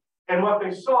peak. And what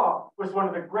they saw was one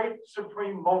of the great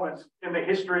supreme moments in the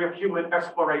history of human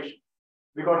exploration.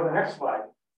 We go to the next slide.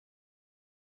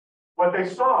 What they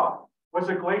saw was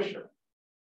a glacier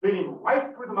leading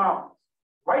right through the mountains,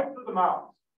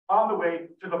 on the way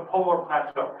to the Polar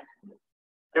Plateau.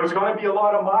 It was going to be a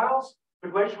lot of miles. The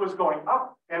glacier was going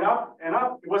up and up and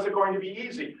up. It wasn't going to be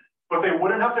easy, but they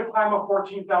wouldn't have to climb a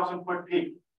 14,000-foot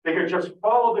peak. They could just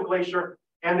follow the glacier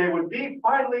and they would be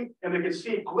finally, and they could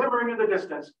see it glimmering in the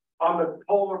distance on the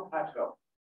Polar Plateau.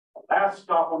 Last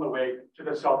stop on the way to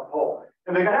the South Pole.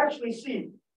 And they could actually see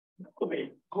the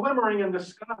glimmering in the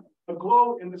sky, the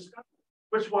glow in the sky,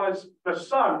 which was the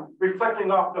sun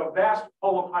reflecting off the vast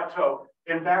Polar Plateau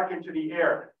and back into the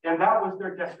air. And that was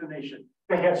their destination.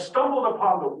 They had stumbled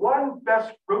upon the one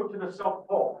best route to the South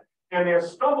Pole. And they had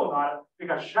stumbled on it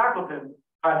because Shackleton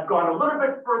had gone a little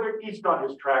bit further east on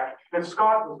his track than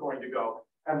Scott was going to go.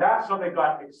 And that's how they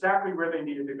got exactly where they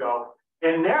needed to go.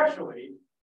 And naturally,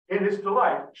 in his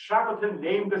delight, Shackleton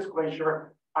named this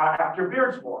glacier after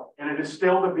Beardsmore. And it is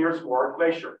still the Beardsmore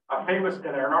Glacier, famous in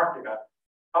Antarctica.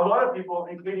 A lot of people,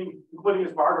 including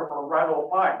his biographer, Randall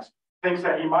Fines, thinks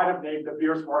that he might have named the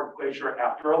Beardsmore Glacier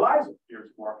after Eliza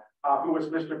Beardsmore, who was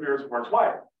Mr. Beardsmore's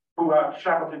wife, who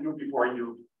Shackleton knew before he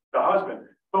knew the husband.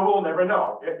 But we'll never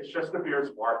know. It's just the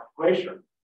Beardsmore Glacier.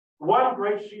 One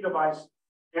great sheet of ice,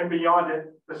 and beyond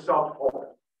it, the South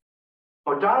Pole.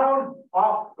 So down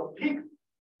off the peak,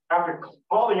 after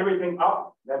hauling everything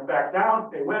up, then back down,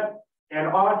 they went, and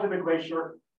on to the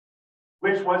glacier,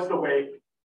 which was the way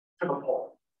to the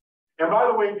pole. And by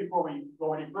the way, before we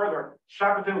go any further,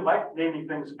 Shackleton liked naming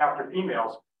things after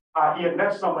females. He had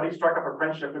met somebody, struck up a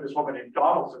friendship with this woman named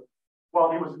Donaldson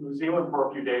while he was in New Zealand for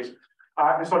a few days.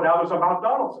 And so now there's a Mount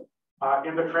Donaldson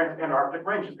in the Trans-Antarctic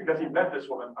Ranges because he met this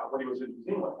woman when he was in New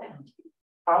Zealand.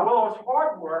 Well, it was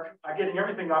hard work getting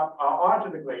everything up onto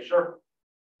the glacier.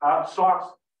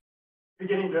 Socks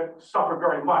beginning to suffer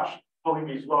very much pulling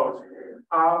these loads.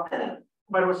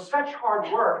 But it was such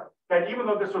hard work that even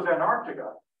though this was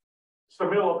Antarctica, it's the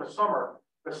middle of the summer,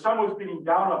 the sun was beating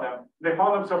down on them. They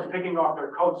found themselves taking off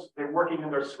their coats, they're working in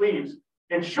their sleeves,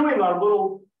 and chewing on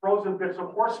little frozen bits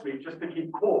of horse meat just to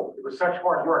keep cool. It was such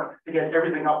hard work to get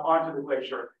everything up onto the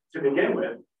glacier to begin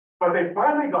with. But they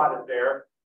finally got it there.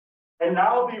 And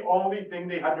now the only thing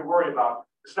they had to worry about,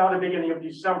 it's now the beginning of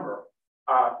December,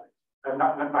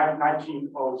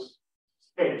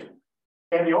 1908.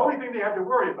 And the only thing they had to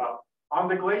worry about on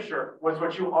the glacier was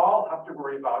what you all have to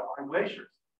worry about on glaciers.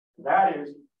 That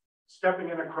is stepping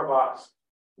in a crevasse.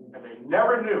 And they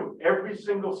never knew every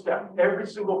single step, every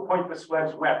single point the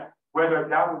sleds went, whether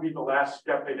that would be the last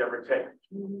step they'd ever take.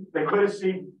 They couldn't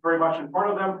see very much in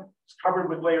front of them. It's covered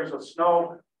with layers of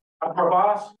snow. A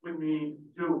crevasse would mean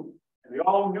doom. And they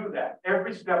all knew that.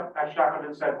 Every step, as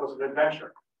Shackleton said, was an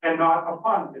adventure, and not a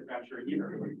fun adventure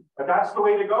either. But that's the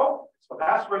way to go. So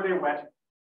that's where they went.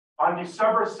 On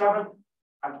December 7th,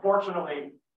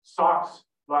 unfortunately, Sock's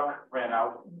luck ran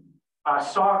out.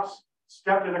 Socks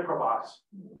stepped in a crevasse.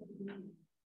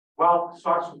 Well,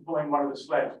 Socks was pulling one of the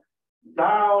sleds.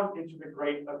 Down into the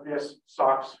great abyss,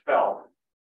 Socks fell.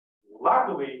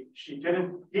 Luckily, he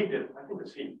didn't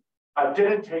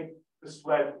take the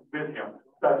sled with him.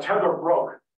 The tether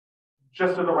broke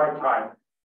just at the right time.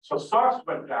 So Socks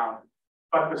went down,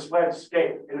 but the sled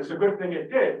stayed. And it's a good thing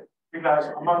it did, because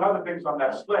among other things on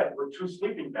that sled were 2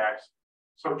 sleeping bags.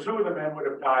 So 2 of the men would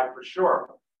have died for sure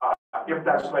if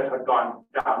that sled had gone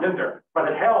down in there.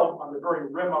 But it held on the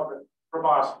very rim of the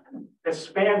crevasse,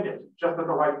 expanded just at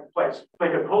the right place. They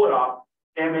could pull it off,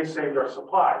 and they saved their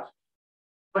supplies.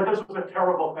 But this was a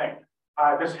terrible thing.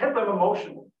 This hit them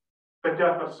emotionally, the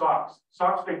death of Socks.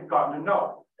 Socks they'd gotten to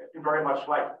know, very much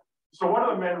like. So one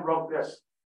of the men wrote this: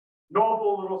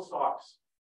 "Noble little Socks,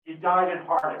 he died in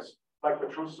harness, like the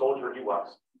true soldier he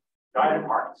was. Died in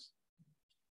harness."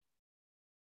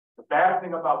 The bad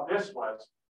thing about this was,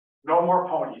 no more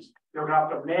ponies. They were going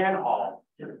to have to man-haul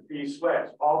these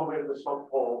sleds all the way to the slope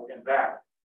pole and back.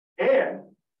 And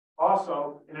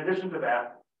also, in addition to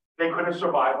that, they couldn't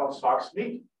survive on Sock's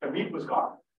meat. The meat was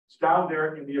gone. It's down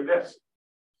there in the abyss.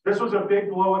 This was a big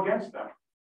blow against them.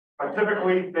 But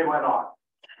typically, they went on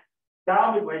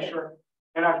down the glacier,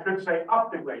 and I should say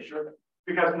up the glacier,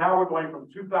 because now we're going from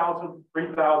 2,000,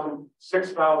 3,000,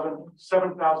 6,000,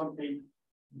 7,000 feet.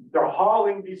 They're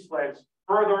hauling these sleds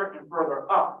further and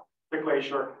further up the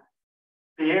glacier.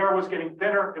 The air was getting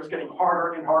thinner. It was getting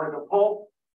harder and harder to pull,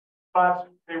 but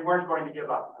they weren't going to give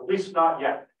up, at least not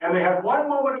yet. And they had one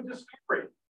moment of discovery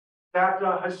that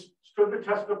has stood the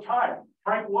test of time.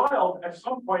 Frank Wild, at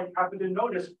some point, happened to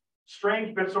notice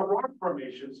strange bits of rock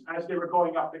formations as they were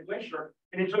going up the glacier,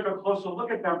 and he took a closer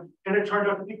look at them, and it turned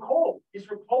out to be coal. These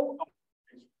were coal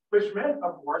formations, which meant,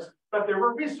 of course, that there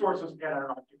were resources in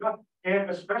Antarctica, and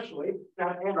especially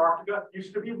that Antarctica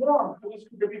used to be warm. It was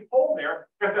going to be cold there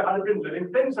if there had been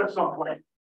living things at some point.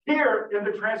 Here in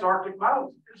the Transarctic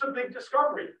Mountains, it's a big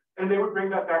discovery, and they would bring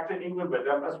that back to England with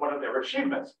them as one of their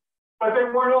achievements. But they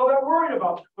weren't all that worried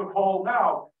about the cold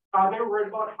now. They were worried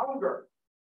about hunger.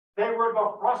 They were worried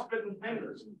about frostbitten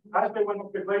fingers as they went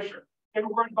up the glacier. They were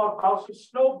worried about bouts of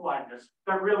snow blindness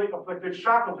that really afflicted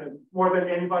Shackleton more than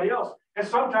anybody else. And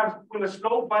sometimes when the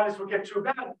snow blindness would get too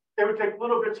bad, they would take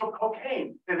little bits of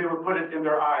cocaine and they would put it in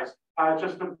their eyes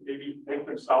just to maybe make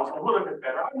themselves a little bit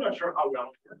better. I'm not sure how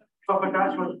well, but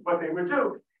that's what they would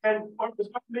do. And what was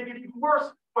going to make it even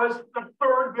worse was the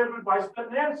third bit of advice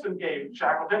that Nansen gave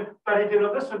Shackleton that he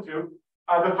didn't listen to.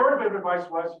 The third bit of advice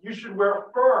was you should wear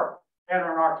fur in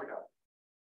Antarctica.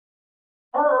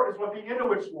 Fur is what the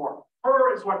Inuits wore.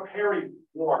 Fur is what Perry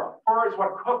wore. Fur is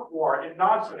what Cook wore in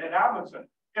Nansen and Amundsen.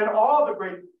 And all the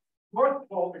great North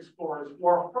Pole explorers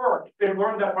wore fur. They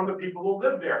learned that from the people who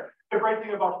lived there. The great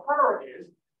thing about fur is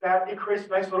that it creates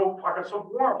nice little pockets of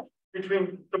warmth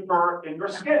between the fur and your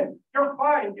skin. You're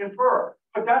fine in fur,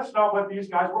 but that's not what these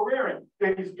guys were wearing. They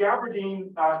had these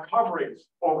gabardine coverings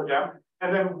over them,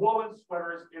 and then woolen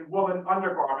sweaters and woolen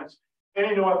undergarments. And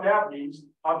you know what that means.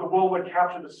 The wool would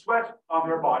capture the sweat on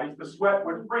their bodies. The sweat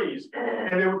would freeze,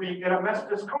 and they would be in immense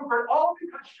discomfort, all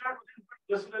because Shackleton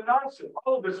listened to nonsense.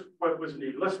 All of this was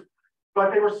needless,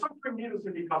 but they were suffering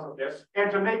needlessly because of this.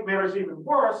 And to make matters even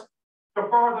worse, the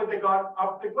farther they got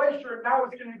up the glacier, now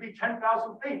it's going to be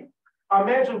 10,000 feet.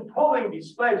 Imagine pulling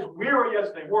these sleds, weary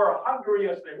as they were, hungry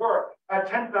as they were, at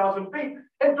 10,000 feet.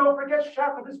 And don't forget,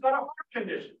 Shackleton's got a heart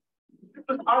condition. It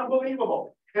was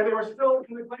unbelievable. And they were still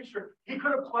in the glacier. He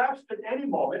could have collapsed at any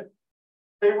moment.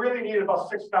 They really needed about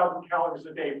 6,000 calories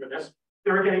a day for this.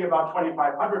 They were getting about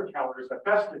 2,500 calories at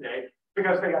best a day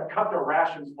because they had cut their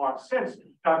rations long since to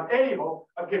have any hope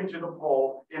of getting to the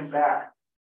pole and back.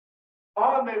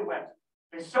 On they went.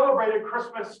 They celebrated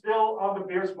Christmas still on the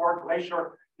Beersmore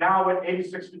Glacier, now at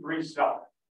 86 degrees south.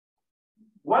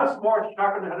 Once more,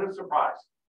 Shackleton had a surprise.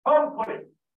 Plum pudding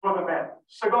for the men,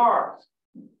 cigars.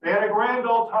 They had a grand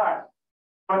old time,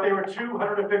 but they were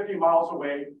 250 miles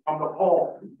away from the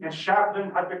pole, and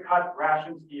Shackleton had to cut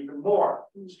rations even more,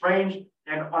 strange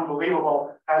and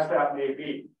unbelievable as that may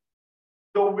be.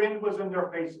 The wind was in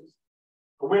their faces.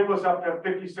 The wind was up to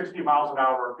 50, 60 miles an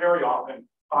hour very often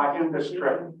in this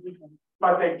trip.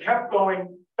 But they kept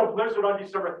going. The blizzard on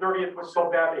December 30th was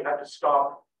so bad they had to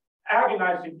stop.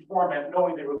 agonizing torment,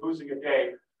 knowing they were losing a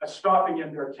day, stopping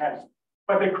in their tents,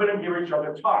 but they couldn't hear each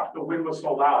other talk. The wind was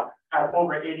so loud at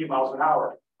over 80 miles an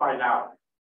hour by now.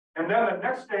 And then the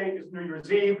next day is New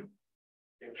Year's Eve.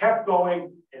 They kept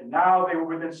going, and now they were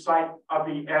within sight of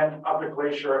the end of the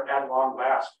glacier at long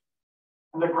last.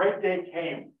 And the great day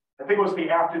came. I think it was the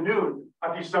afternoon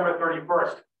of December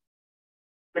 31st.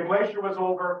 The glacier was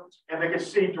over, and they could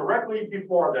see directly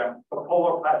before them the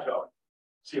Polar Plateau.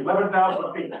 See,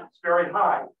 11,000 feet, it's very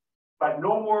high, but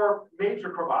no more major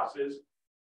crevasses.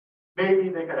 Maybe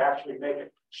they could actually make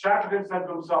it. Shackleton said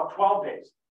to himself, 12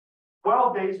 days.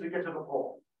 12 days to get to the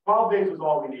pole. 12 days is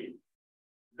all we need.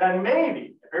 Then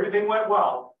maybe, if everything went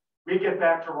well, we get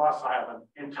back to Ross Island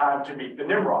in time to meet the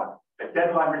NIMROD. The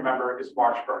deadline, remember, is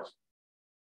March 1st.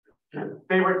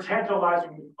 They were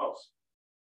tantalizingly close.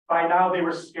 By now, they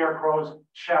were scarecrows,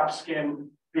 chapped skin,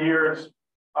 beards,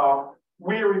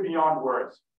 weary beyond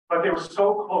words. But they were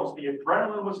so close, the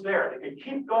adrenaline was there. They could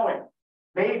keep going.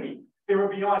 Maybe they were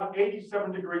beyond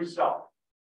 87 degrees south.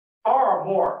 Far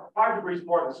more, 5 degrees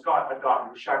more than Scott had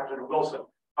gotten with Shackleton and Wilson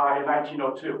in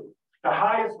 1902. The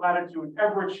highest latitude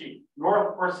ever achieved,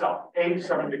 north or south,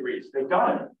 87 degrees. They'd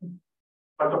done it.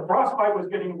 But the frostbite was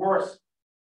getting worse.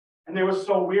 And they were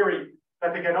so weary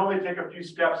that they could only take a few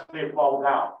steps and they'd fall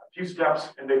down. A few steps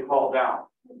and they'd fall down.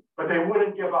 But they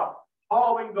wouldn't give up.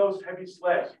 Hauling those heavy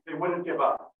sleds, they wouldn't give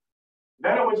up.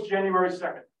 Then it was January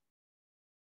 2nd.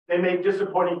 They made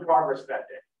disappointing progress that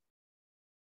day.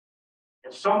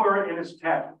 And somewhere in his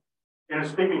tent, in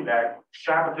his sleeping bag,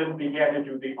 Shackleton began to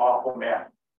do the awful man.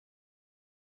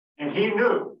 And he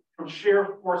knew from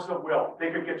sheer force of will,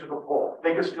 they could get to the pole.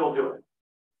 They could still do it.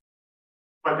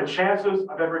 But the chances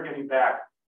of ever getting back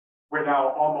were now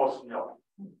almost nil.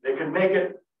 They could make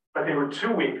it, but they were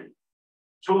too weak,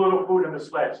 too little food in the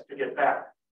sleds to get back.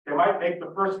 They might make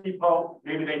the first depot,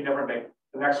 maybe they'd never make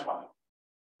the next one,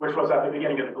 which was at the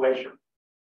beginning of the glacier.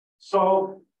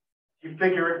 So he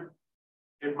figured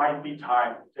it might be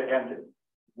time to end it.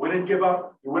 Wouldn't give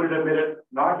up, he wouldn't admit it,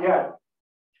 not yet.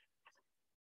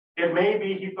 It may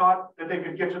be he thought that they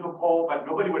could get to the pole, but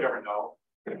nobody would ever know.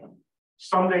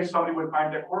 Someday somebody would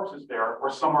find their corpses there or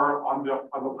somewhere on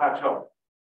the plateau.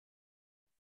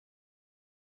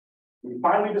 We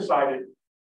finally decided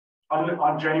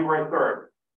on January 3rd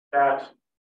that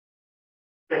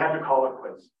they had to call it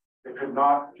quits. They could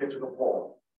not get to the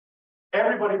pole.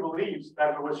 Everybody believes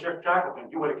that if it was Shackleton,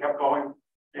 he would have kept going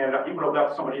and he would have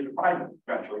left somebody to find him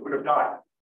eventually. He would have died.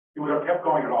 He would have kept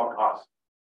going at all costs.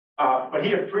 But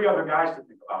he had 3 other guys to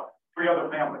think about, 3 other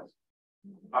families.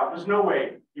 There's no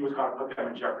way he was going to put them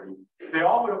in jeopardy. They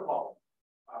all would have fallen,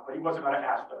 but he wasn't going to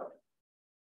ask them.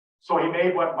 So he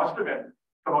made what must have been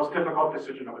the most difficult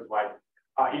decision of his life.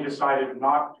 He decided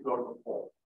not to go to the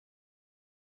pole.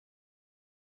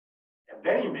 And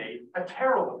then he made a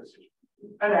terrible decision,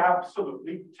 an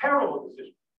absolutely terrible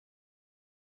decision.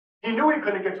 He knew he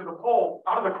couldn't get to the pole,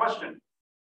 out of the question.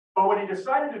 But what he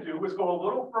decided to do was go a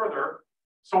little further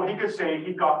so he could say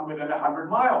he'd gotten within 100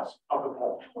 miles of the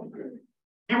pole.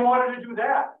 He wanted to do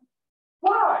that.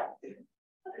 Why?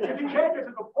 If you can't get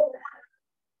to the pole,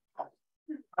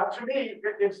 to me,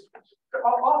 it's an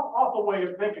awful way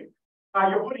of thinking.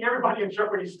 You're putting everybody in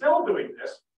jeopardy still doing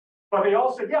this, but they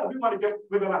all said, yeah, we want to get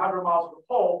within 100 miles of the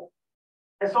pole.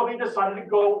 And so they decided to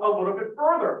go a little bit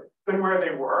further than where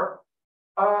they were.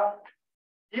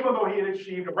 Even though he had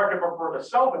achieved a record for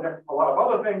himself and a lot of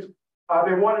other things,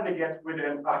 they wanted to get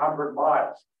within 100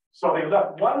 miles. So they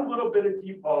left one little bit of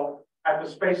depot at the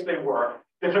space they were.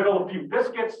 They took a few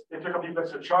biscuits, they took a few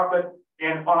bits of chocolate,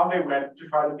 and on they went to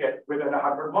try to get within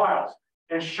 100 miles.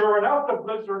 And sure enough, the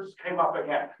blizzards came up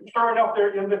again. Sure enough,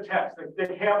 they're in the tents. They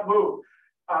can't move.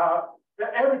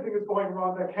 Everything is going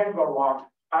wrong that can go wrong.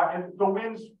 And the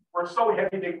winds were so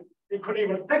heavy, they couldn't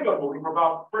even think of moving for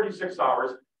about 36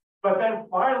 hours. But then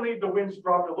finally, the winds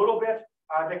dropped a little bit.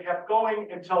 They kept going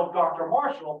until Dr.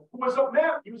 Marshall, who was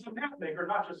he was a map maker,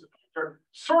 not just a doctor,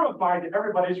 certified to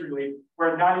everybody's relief,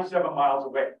 we're 97 miles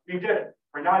away. We did it.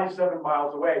 We're 97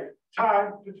 miles away.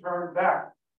 Time to turn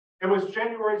back. It was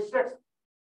January 6th.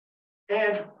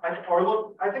 And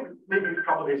I think maybe a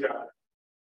couple of days after.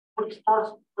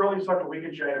 First early second week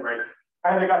in January.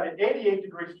 And they got to 88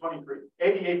 degrees 23.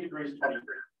 88 degrees 23.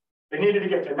 They needed to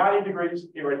get to 90 degrees.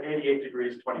 They were at 88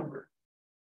 degrees 23.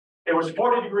 It was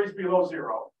 40 degrees below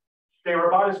zero. They were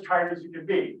about as tired as you could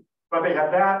be, but they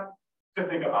had that to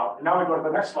think about. And now we go to the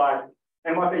next slide.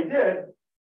 And what they did,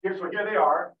 so here they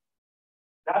are.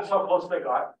 That's how close they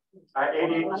got.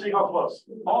 88, see how close?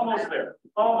 Almost there,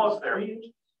 almost there.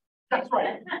 That's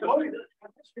right.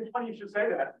 It's funny you should say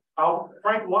that.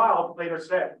 Frank Wild later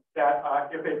said that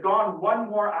if they'd gone one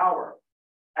more hour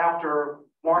after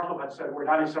Marshall had said we're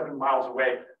 97 miles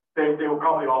away, they would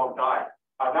probably all have died.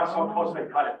 That's how close they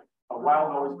cut it.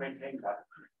 Wild always maintained that.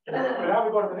 But now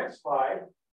we go to the next slide.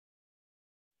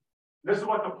 This is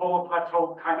what the Polar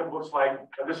Plateau kind of looks like.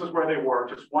 This is where they were,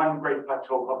 just one great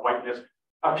plateau of whiteness.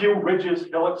 A few ridges,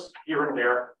 hillocks here and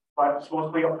there, but it's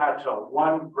mostly a plateau,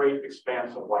 one great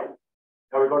expanse of white.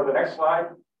 Now we go to the next slide.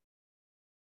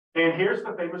 And here's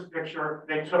the famous picture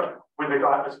they took when they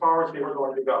got as far as they were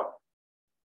going to go.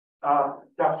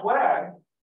 That flag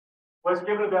was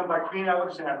given to them by Queen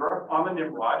Alexandra on the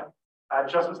NIMROD,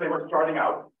 just as they were starting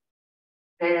out.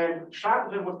 And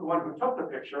Shackleton was the one who took the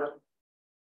picture.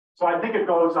 So I think it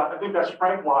goes, I think that's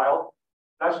Frank Weil,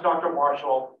 that's Dr.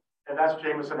 Marshall, and that's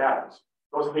Jameson Adams.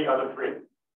 Those are the other three.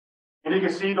 And you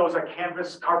can see those are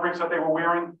canvas coverings that they were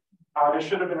wearing. They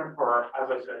should have been in fur, as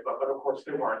I said, but of course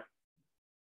they weren't.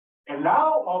 And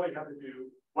now all they had to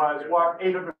do was walk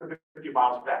 850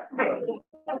 miles back.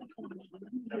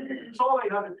 That's all they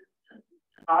had to do.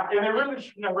 And they really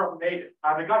should never have made it.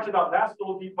 They got to that last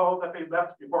little depot that they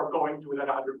left before going to within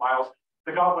 100 miles.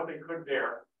 They got what they could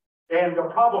there. And the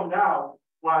problem now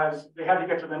was they had to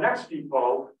get to the next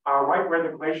depot, right where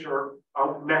the glacier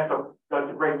met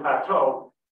the Great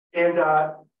Plateau. And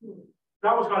that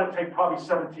was going to take probably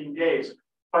 17 days,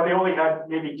 but they only had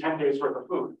maybe 10 days worth of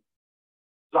food.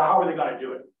 So how are they going to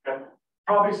do it? Okay?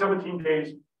 Probably 17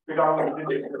 days, they got only 10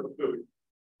 days worth of food.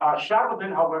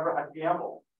 Shackleton, however, had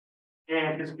gambled,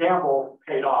 and his gamble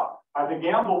paid off. The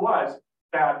gamble was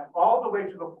that all the way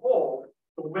to the pole,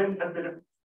 the wind had been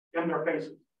in their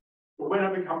faces. The wind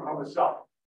had been coming from the south.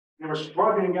 They were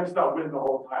struggling against that wind the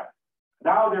whole time.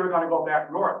 Now they were going to go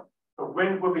back north. The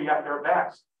wind would be at their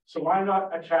backs. So why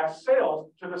not attach sails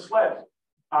to the sleds?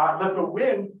 Let the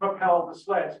wind propel the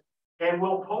sleds, and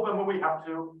we'll pull them when we have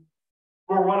to.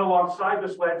 We'll run alongside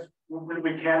the sleds when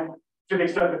we can, to the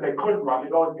extent that they couldn't run.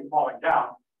 They'd always be falling down,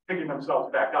 picking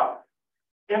themselves back up.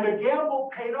 And the gamble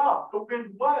paid off. The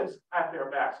wind was at their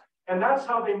backs. And that's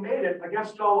how they made it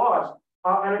against all odds.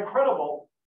 An incredible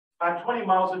 20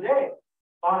 miles a day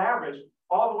on average,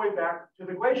 all the way back to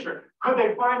the glacier. Could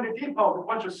they find the depot with a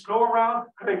bunch of snow around?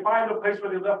 Could they find the place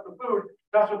where they left the food?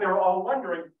 That's what they were all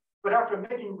wondering. But after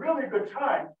making really good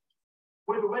time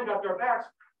with the wind at their backs,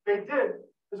 they did,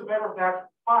 as a matter of fact,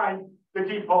 find the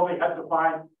depot they had to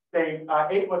find. They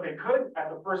ate what they could at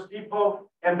the first depot,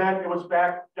 and then it was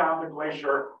back down the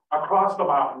glacier, across the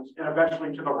mountains, and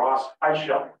eventually to the Ross ice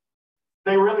shelf.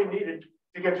 They really needed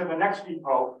to get to the next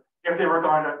depot if they were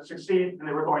going to succeed and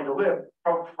they were going to live.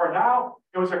 For now,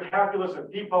 it was a calculus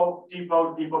of depot,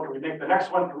 depot, depot. Can we make the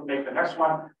next one? Can we make the next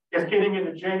one? It's getting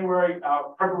into January.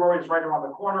 February is right around the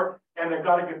corner, and they've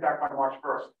got to get back by March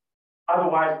 1st.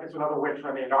 Otherwise, it's another winter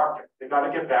in the Antarctic. They've got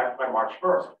to get back by March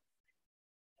 1st.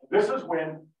 This is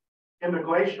when, in the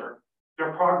glacier,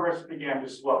 their progress began to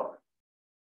slow.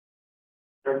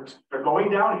 They're going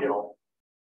downhill.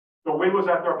 The wind was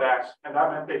at their backs, and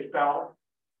that meant they fell.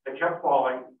 They kept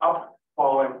falling, up,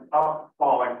 falling, up,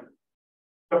 falling.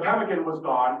 The pemmican was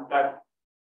gone that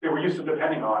they were used to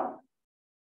depending on.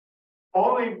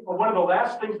 Only one of the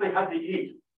last things they had to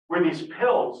eat were these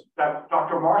pills that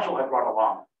Dr. Marshall had brought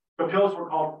along. The pills were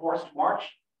called forced march.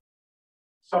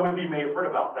 Some of you may have heard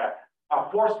about that.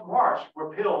 Forced march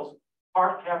were pills,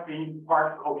 part caffeine,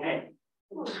 part cocaine.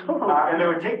 And they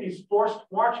would take these forced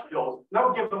march pills. That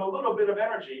would give them a little bit of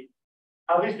energy,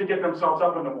 at least to get themselves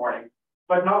up in the morning,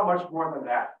 but not much more than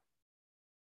that.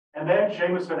 And then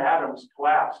Jameson Adams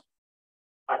collapsed.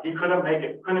 He couldn't make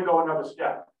it, couldn't go another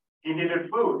step. He needed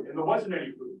food, and there wasn't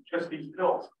any food, just these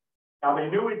pills. Now they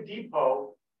knew a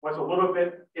depot was a little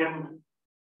bit in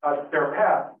their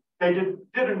path. They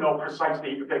didn't know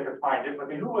precisely if they could find it, but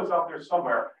they knew it was out there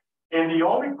somewhere. And the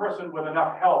only person with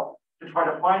enough help to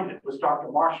try to find it was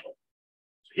Dr. Marshall.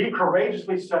 So he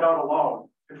courageously set out alone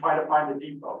to try to find the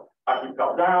depot. He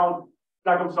fell down,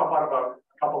 dug himself out of a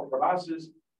couple of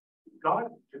crevasses, got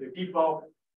to the depot,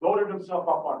 loaded himself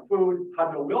up on food,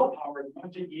 had the willpower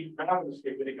not to eat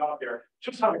ravenously when he got there,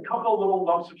 just had a couple of little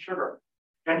lumps of sugar.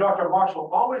 And Dr. Marshall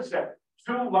always said,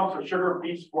 2 lumps of sugar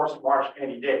beats forced march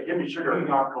any day. Give me sugar,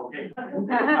 not cocaine.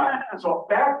 So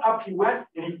back up he went,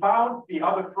 and he found the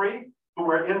other 3 who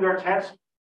were in their tents,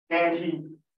 and he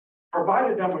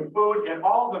provided them with food, and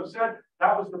all of them said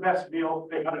that was the best meal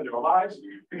they had in their lives,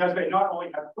 because they not only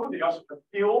had food, they also had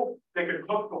fuel, they could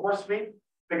cook the horse meat,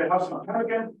 they could have some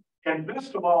pemmican, and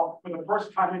best of all, for the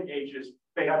first time in ages,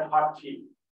 they had hot tea.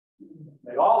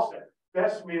 They all said,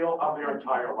 best meal of their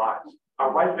entire lives,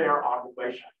 right there on the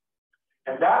glacier.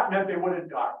 And that meant they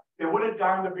wouldn't die. They wouldn't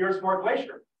die on the Beersmore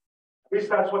Glacier. At least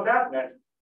that's what that meant.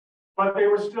 But they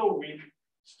were still weak.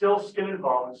 still skin and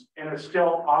bones, and it's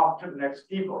still off to the next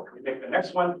depot. We make the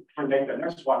next one, we make the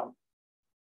next one.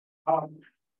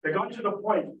 They got to the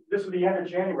point, this is the end of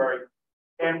January,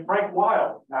 and Frank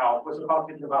Wild now was about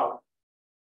to give out.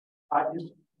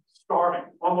 He's starving,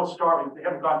 almost starving. They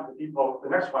haven't gotten to the depot, the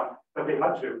next one, but they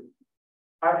had to.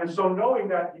 And so knowing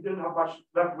that he didn't have much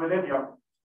left within him,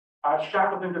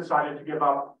 Shackleton decided to give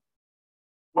up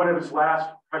one of his last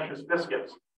precious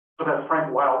biscuits so that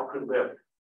Frank Wild could live.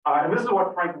 And this is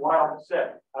what Frank Wild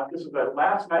said. This is the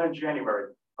last night in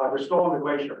January. They're still on the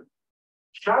glacier.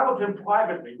 Shackleton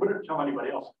privately, wouldn't tell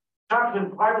anybody else,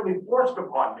 Shackleton privately forced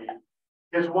upon me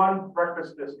his one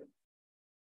breakfast biscuit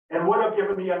and would have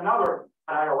given me another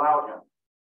had I allowed him.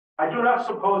 I do not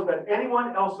suppose that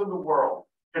anyone else in the world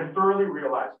can thoroughly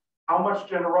realize how much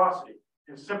generosity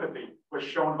and sympathy was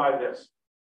shown by this.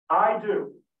 I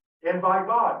do. And by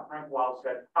God, Frank Wild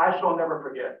said, I shall never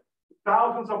forget.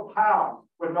 Thousands of pounds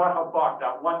would not have bought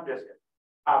that one biscuit,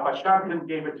 but Shackleton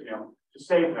gave it to him to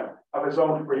save him of his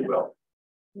own free will.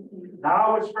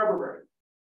 Now it's February.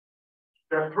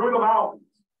 They're through the mountains.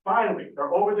 Finally,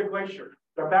 they're over the glacier.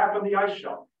 They're back on the ice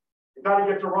shelf. They got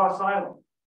to get to Ross Island.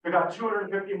 They got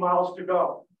 250 miles to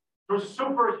go. Through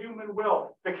superhuman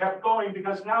will, they kept going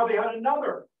because now they had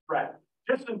another threat,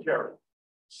 dysentery.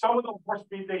 Some of the horse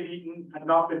meat they'd eaten had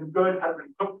not been good, hadn't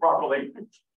been cooked properly.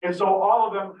 And so all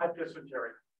of them had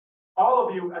dysentery. All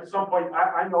of you at some point,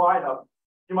 I know I have,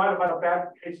 you might have had a bad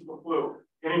case of the flu.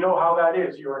 And you know how that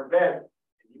is. You're in bed.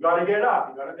 You got to get up.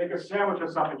 You got to make a sandwich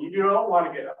or something. You don't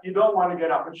want to get up. You don't want to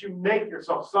get up, but you make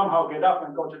yourself somehow get up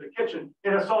and go to the kitchen,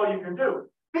 and it's all you can do.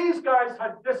 These guys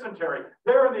had dysentery.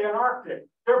 They're in the Antarctic.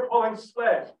 They're pulling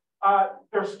sleds.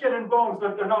 They're skin and bones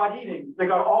that they're not eating. They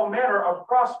got all manner of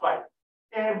frostbite.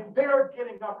 And they're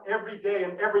getting up every day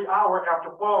and every hour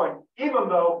after falling, even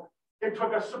though it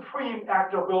took a supreme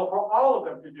act of will for all of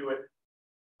them to do it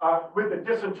with the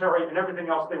dysentery and everything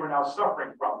else they were now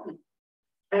suffering from.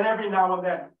 And every now and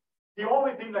then, the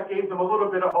only thing that gave them a little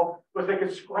bit of hope was they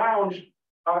could scrounge,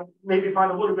 maybe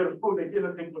find a little bit of food they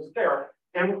didn't think was there.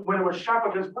 And when it was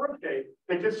Shackleton's birthday,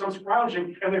 they did some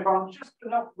scrounging and they found just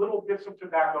enough little bits of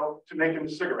tobacco to make him a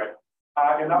cigarette.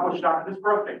 And that was Shackleton's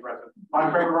birthday present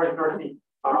on February 13th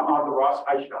on the Ross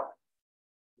Ice Shelf.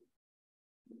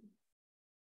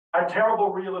 A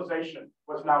terrible realization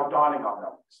was now dawning on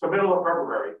them. It's the middle of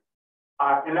February.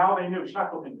 And now they knew,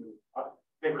 Shackleton knew,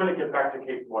 they couldn't get back to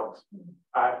Cape Woods.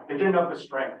 They didn't have the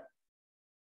strength.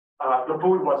 The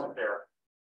food wasn't there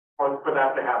for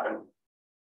that to happen.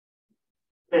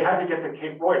 They had to get to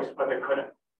Cape Royce, but they couldn't.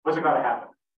 Wasn't going to happen.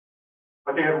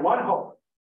 But they had one hope.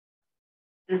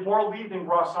 Before leaving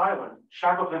Ross Island,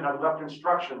 Shackleton had left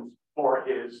instructions for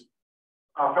his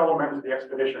fellow members of the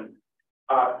expedition.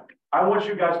 I want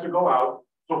you guys to go out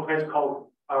to a place called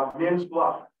Minna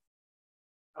Bluff.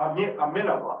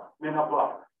 Minna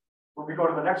Bluff. When we go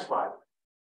to the next slide.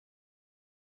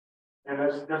 And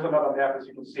there's another map, as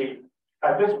you can see.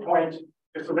 At this point,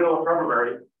 it's the middle of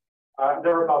February.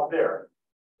 They're about there.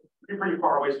 Pretty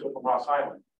far away still from Ross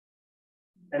Island.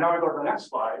 And now we go to the next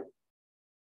slide.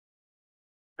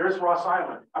 There's Ross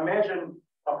Island. Imagine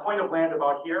a point of land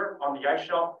about here on the ice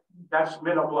shelf. That's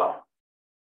Minna Bluff.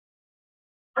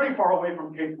 Pretty far away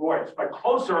from Cape Royce, but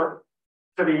closer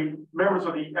to the members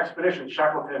of the expedition,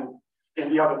 Shackleton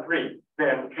and the other three,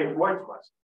 than Cape Royce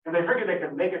was. And they figured they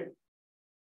could make it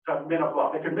to Minna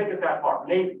Bluff. They could make it that far,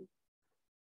 maybe.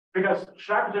 Because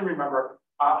Shackleton, remember,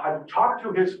 had talked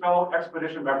to his fellow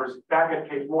expedition members back at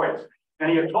Cape Royce, and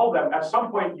he had told them, at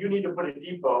some point, you need to put a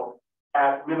depot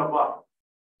at Minna Bluff,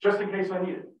 just in case I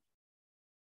need it.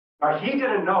 Now, he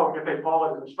didn't know if they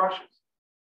followed his instructions.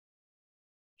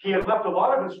 He had left a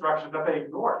lot of instructions that they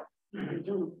ignored.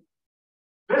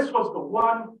 This was the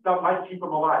one that might keep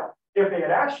him alive. If they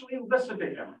had actually listened to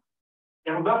him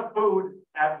and left food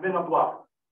at Minna Bluff,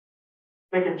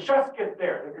 they could just get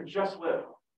there. They could just live.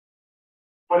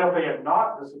 But if they had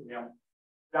not listened to him,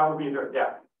 that would be their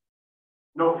death.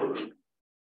 No food.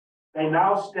 They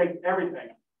now staked everything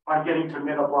on getting to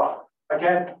Minna Bluff.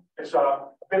 Again, it's a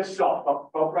bit south,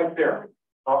 about right there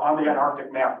on the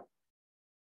Antarctic map.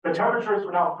 The temperatures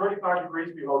were now 35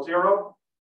 degrees below zero.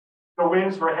 The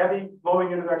winds were heavy,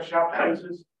 blowing into their shaft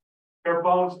faces. Their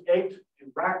bones ached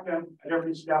and racked them at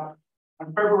every step. On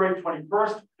February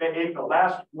 21st, they ate the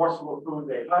last morsel of food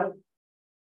they had.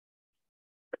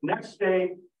 The next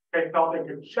day, they felt they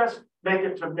could just make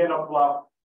it to Minna Bluff,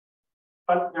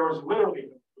 but there was literally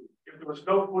no food. If there was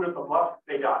no food at the bluff,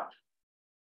 they died.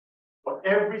 But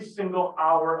every single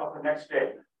hour of the next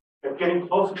day, they're getting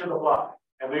closer to the bluff,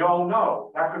 and they all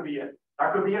know that could be it.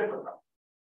 That could be it for them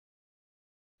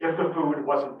if the food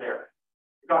wasn't there.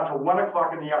 It got to 1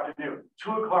 o'clock in the afternoon,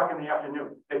 2 o'clock in the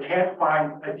afternoon. They can't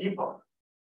find a depot.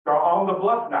 They're on the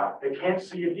bluff now. They can't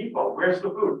see a depot. Where's the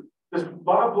food? There's a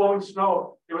lot of blowing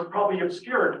snow. It was probably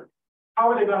obscured.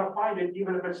 How are they going to find it,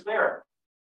 even if it's there?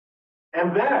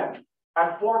 And then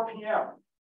at 4 p.m.,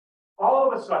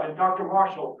 all of a sudden, Dr.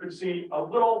 Marshall could see a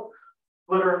little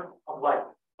glitter of light,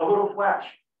 a little flash.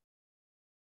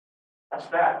 That's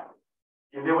that.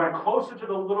 And they went closer to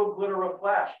the little glitter of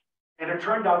flash, and it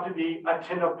turned out to be a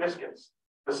tin of biscuits.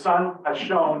 The sun had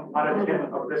shone on a tin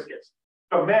of biscuits.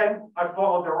 The men had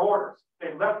followed their orders.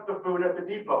 They left the food at the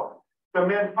depot. The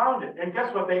men found it, and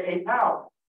guess what they ate now?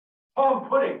 Plum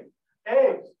pudding,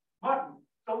 eggs, mutton,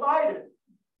 delighted.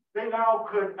 They now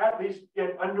could at least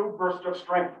get a new burst of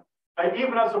strength. And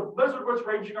even as the blizzard was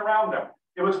raging around them,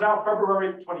 it was now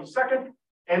February 22nd,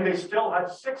 and they still had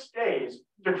 6 days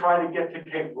to try to get to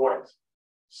Cape Royds.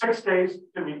 6 days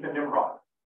to meet the NIMROD.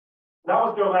 That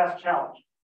was their last challenge.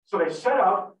 So they set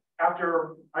out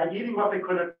after eating what they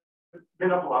could have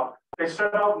been up. They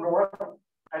set out north,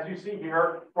 as you see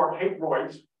here, for Cape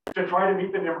Royds to try to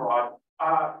meet the NIMROD.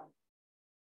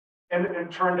 And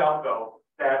it turned out, though,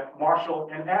 that Marshall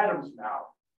and Adams now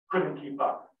couldn't keep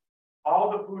up.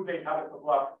 All the food they had at the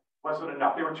bluff wasn't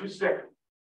enough. They were too sick.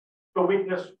 The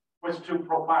weakness was too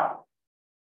profound.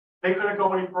 They couldn't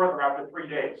go any further after 3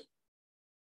 days.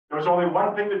 There was only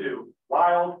one thing to do.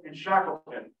 Wild and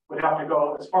Shackleton would have to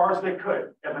go as far as they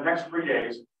could in the next 3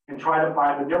 days and try to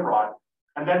find the NIMROD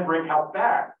and then bring help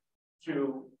back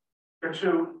to the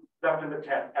two left in the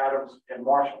tent, Adams and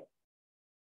Marshall.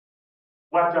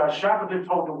 What Shackleton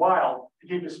told the Wild to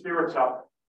keep his spirits up,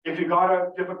 if you got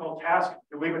a difficult task,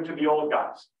 you leave it to the old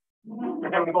guys. And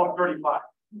we're both 35.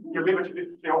 You leave it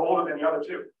to they're older than the other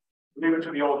two. You leave it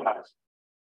to the old guys.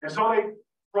 And so they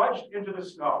trudged into the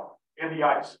snow and the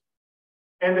ice.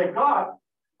 And they got,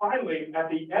 finally,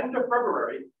 at the end of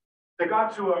February, they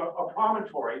got to a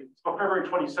promontory, so February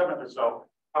 27th or so,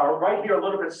 right here a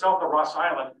little bit south of Ross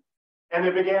Island. And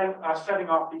they began setting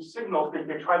off these signals.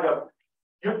 They tried to,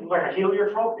 like a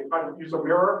heliotrope, they tried to use a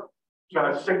mirror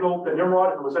to signal the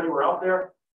NIMROD if it was anywhere out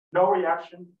there. No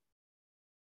reaction.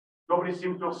 Nobody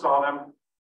seemed to have saw them.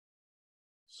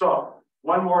 So,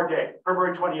 one more day,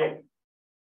 February 28th.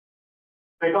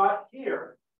 They got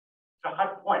here to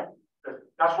Hut Point.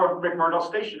 That's where McMurdo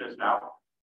Station is now,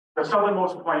 the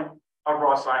southernmost point of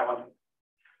Ross Island.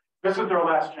 This is their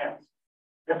last chance.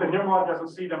 If the NIMROD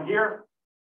doesn't see them here,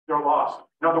 they're lost.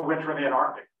 Another winter in the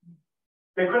Antarctic.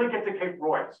 They couldn't get to Cape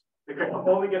Royds. They could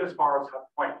only get as far as Hut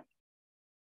Point.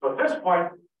 So at this point,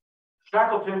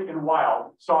 Shackleton and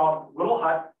Wild saw a little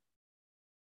hut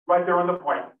right there on the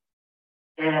point,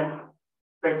 and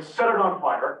they set it on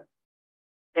fire.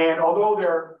 And although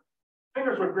their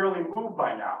fingers would barely move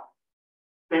by now,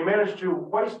 they managed to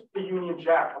hoist the Union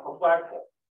Jack up a flagpole,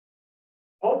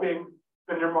 hoping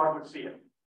the NIMROD would see it.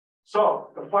 So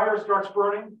the fire starts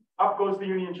burning, up goes the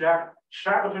Union Jack.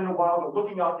 Shackleton and Wild are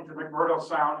looking out into McMurdo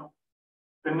Sound.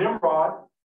 The NIMROD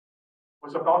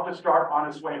was about to start on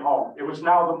its way home. It was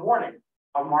now the morning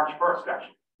of March 1st,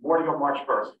 actually, morning of March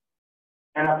 1st.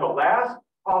 And at the last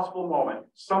possible moment,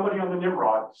 somebody on the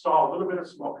NIMROD saw a little bit of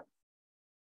smoke.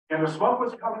 And the smoke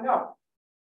was coming up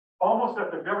almost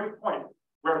at the very point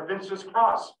where Vince's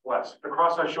cross was, the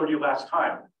cross I showed you last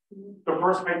time, the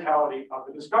first fatality of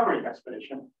the discovery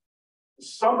expedition.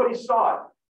 Somebody saw it,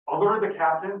 alerted the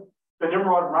captain. The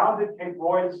NIMROD rounded Cape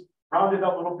Royds, rounded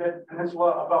up a little bit,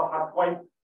 peninsula above Hut Point,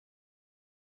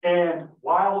 and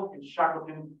Wild and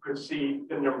Shackleton could see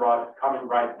the NIMROD coming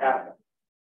right at them.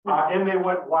 And they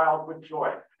went wild with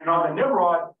joy. And on the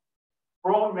NIMROD,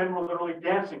 grown men were literally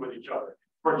dancing with each other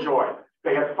for joy.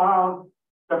 They had found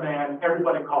the man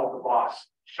everybody called the boss.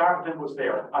 Shackleton was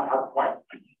there on Hut Point.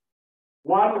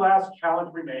 One last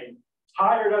challenge remained.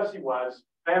 Tired as he was,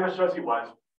 famished as he was,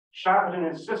 Shackleton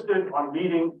insisted on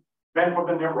leading men from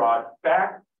the NIMROD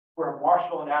back where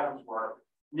Marshall and Adams were,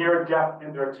 near death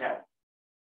in their tent.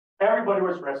 Everybody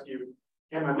was rescued,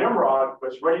 and the NIMROD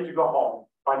was ready to go home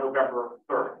by November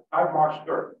 3rd, March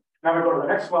 3rd. Now we go to the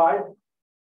next slide.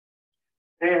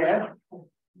 And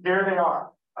there they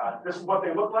are. This is what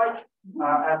they look like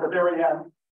at the very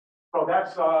end. So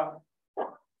that's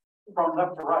from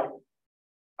left to right.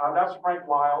 That's Frank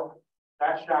Wild,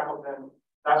 that's Shackleton,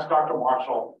 that's Dr.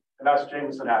 Marshall, and that's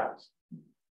Jameson Adams.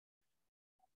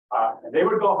 And they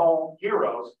would go home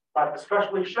heroes, but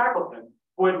especially Shackleton,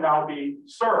 who would now be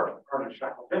Sir Ernest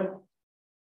Shackleton.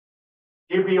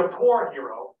 He'd be a poor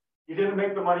hero. He didn't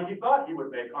make the money he thought he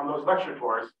would make on those lecture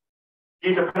tours.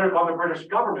 He depended on the British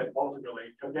government ultimately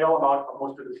to bail him out of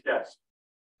most of his debts.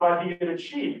 But he had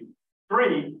achieved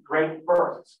 3 great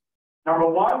firsts. Number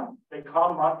one, they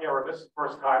climbed Mount Erebus the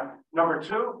first time. Number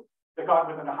two, they got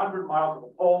within 100 miles of the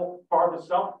pole farthest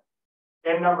south.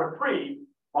 And number three,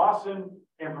 Mawson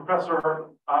and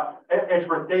Professor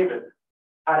Edgeworth David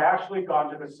had actually gone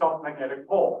to the South Magnetic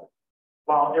Pole,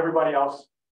 while everybody else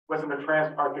was in the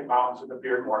Transantarctic Mountains of the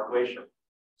Beardmore Glacier.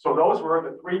 So those were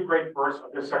the three great firsts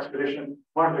of this expedition,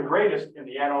 one of the greatest in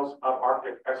the annals of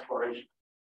Arctic exploration.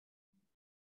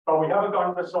 But we haven't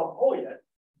gone to the South Pole yet.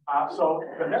 So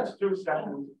the next two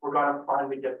sessions, we're going to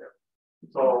finally get there.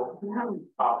 So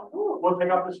we'll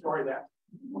pick up the story then.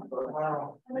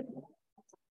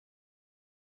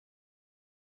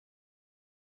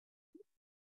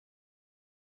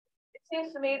 It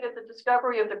seems to me that the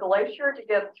discovery of the glacier to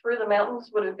get through the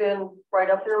mountains would have been right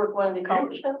up there with one of the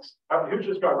accomplishments. A huge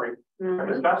discovery,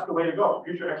 because that's the way to go.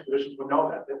 Future expeditions would know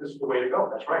that this is the way to go.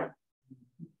 That's right.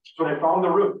 So they found the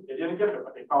route. They didn't get there,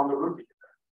 but they found the route to get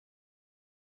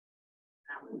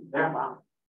there. Yeah.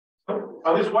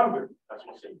 At least one route. That's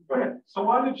what we'll see. Go ahead. So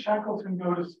why did Shackleton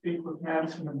go to speak with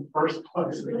Nansen in the first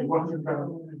place if he wasn't going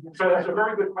to? So that's a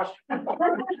very good question.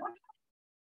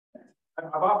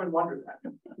 I've often wondered that. I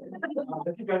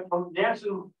think that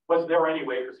Nansen was there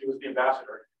anyway because he was the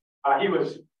ambassador. He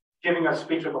was giving a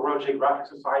speech at the Royal Geographic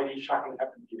Society. Shackleton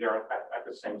happened to be there at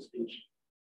the same speech.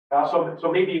 So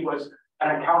maybe it was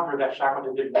an encounter that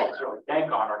Shackleton didn't necessarily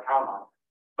bank on or count on.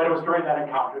 But it was during that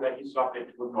encounter that he saw fit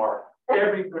to ignore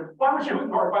every good. Why would you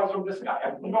ignore advice from this guy? I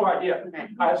have no idea.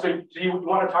 So you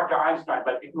want to talk to Einstein,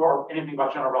 but ignore anything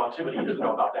about general relativity. He doesn't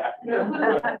know about that.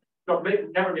 So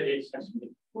it never made any sense to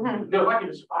me. They're lucky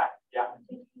to survive. Yeah.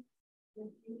 In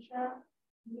the future,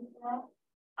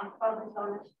 I'm focused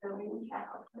on Australian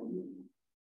Shackleton.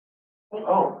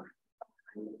 Oh.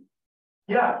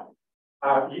 Yeah.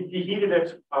 He heeded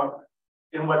it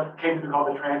in what came to be called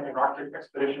the Transantarctic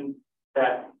expedition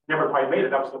that never quite made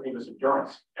it. That was the famous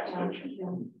endurance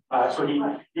expedition. So he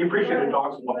appreciated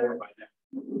dogs and water by then.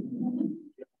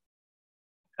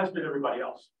 Tested everybody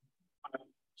else.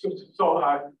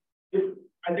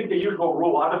 I think the usual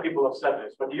rule, other people have said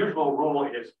this, but the usual rule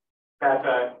is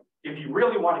that if you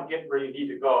really want to get where you need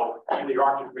to go in the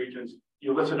Arctic regions,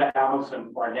 you listen to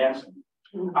Amundsen or Nansen.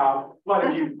 But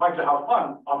if you like to have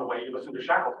fun on the way, you listen to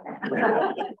Shackleton.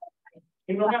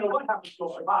 And no matter what happens,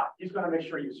 you'll survive. He's going to make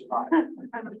sure you survive.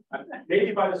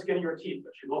 Maybe by the skin of your teeth,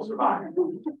 but you will survive.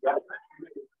 What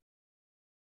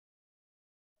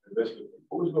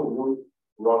was the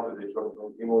route that they took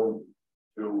from England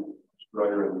to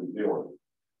Australia and New Zealand?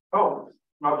 Oh,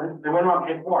 well, they went around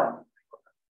Cape Horn.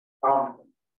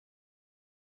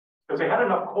 Because they had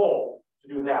enough coal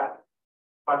to do that,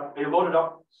 but they loaded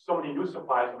up so many new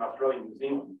supplies in Australia and New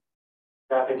Zealand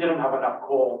that they didn't have enough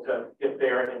coal to get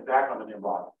there and back on the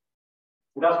NIMROD.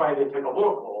 And that's why they took a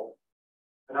little coal,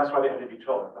 and that's why they had to be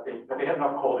told. But they had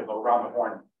enough coal to go around the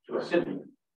Horn to a Sydney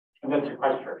and then to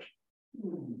Christchurch.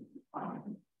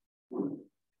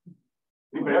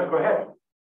 Anybody else? Go ahead.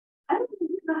 I don't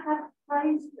know how to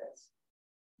phrase this,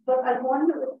 but I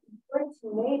wonder if the Brits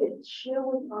made it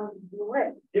chewing on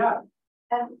brick. Yeah.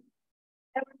 And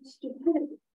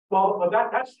stupidity. Well,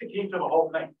 that's the key to the whole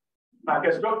thing.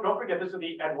 Because don't forget, this is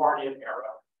the Edwardian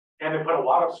era, and they put a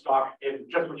lot of stock in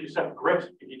just what you said, grit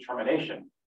and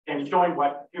determination, and showing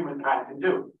what humankind can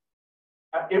do.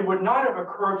 It would not have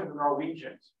occurred to the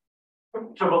Norwegians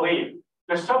to believe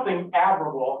there's something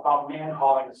admirable about man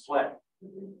hauling a sled.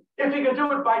 If you can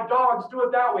do it by dogs, do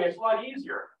it that way. It's a lot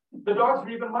easier. The dogs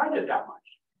don't even mind it that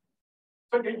much.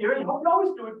 So you can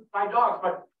always do it by dogs,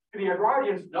 but to the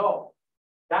Edwardians, no.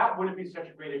 That wouldn't be such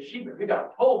a great achievement. We got to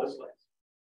pull the sleds.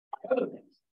 Other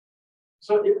things.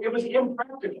 So it was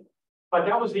impractical. But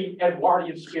that was the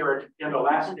Edwardian spirit in the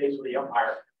last days of the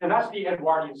empire. And that's the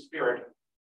Edwardian spirit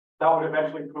that would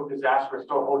eventually prove disastrous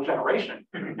to a whole generation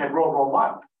in World War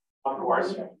I, of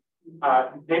course.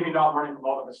 Maybe not learning from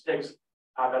all the mistakes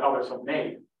that others have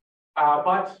made.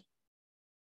 But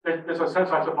there's a sense,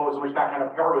 I suppose, in which that kind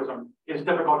of heroism is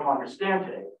difficult to understand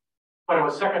today. But it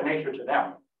was second nature to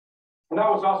them. And that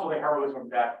was also the heroism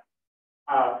that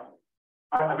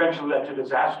eventually led to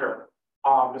disaster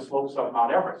on the slopes of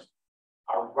Mount Everest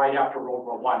right after World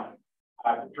War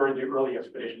I during the early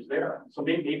expeditions there. So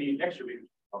maybe next year we can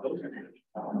talk about those expeditions.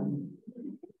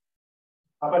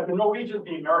 But the Norwegians,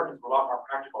 the Americans were a lot more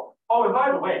practical. Oh, and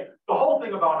by the way, the whole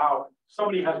thing about how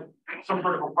somebody has some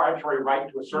sort of proprietary right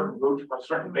to a certain route or a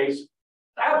certain base, is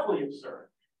absolutely absurd.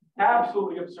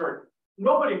 Absolutely absurd.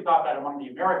 Nobody thought that among the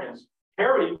Americans.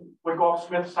 Perry would go up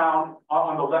Smith Sound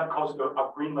on the left coast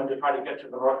of Greenland to try to get to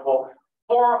the North Pole.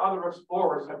 Four other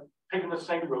explorers had taken the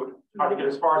same route, trying to get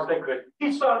as far as they could.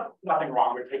 He saw nothing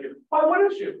wrong with taking it. Why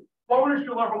wouldn't you? Why wouldn't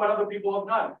you learn from what other people have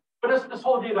done? But this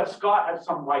whole idea that Scott has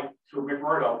some right to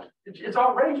McMurdo, it's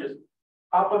outrageous.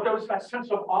 But there was that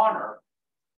sense of honor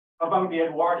among the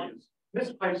Edwardians,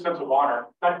 misplaced sense of honor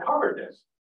that covered this.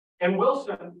 And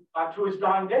Wilson, to his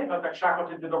dying day, thought that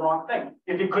Shackleton did the wrong thing.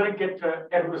 If he couldn't get to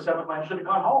Edward VII land, should have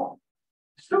gone home.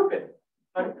 Stupid,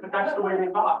 but that's the way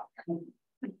they thought.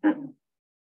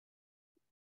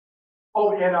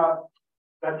 Oh, and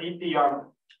the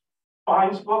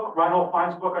Fine's book, Reinhold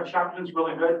Fine's book on Shackleton's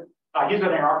really good. He's an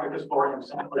Antarctic historian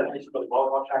himself, but he's really well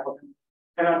about Shackleton.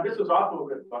 And this is also a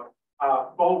good book.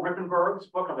 Bo Rippenberg's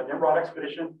book on the NIMROD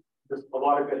expedition. There's a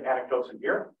lot of good anecdotes in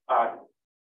here.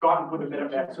 Gotten through the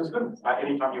Minuteman system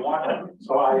anytime you want.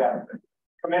 So I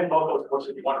commend both those books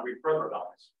if you want to read further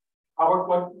about this.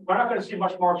 We're not going to see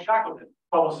much more of Shackleton,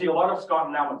 but we'll see a lot of Scott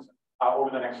and Amundsen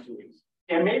over the next 2 weeks.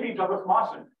 And maybe Douglas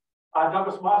Mawson.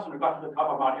 Douglas Mawson, who got to the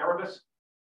top of Mount Erebus,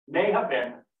 may have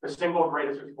been the single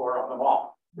greatest explorer of them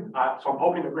all. So I'm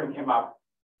hoping to bring him up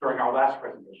during our last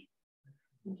presentation.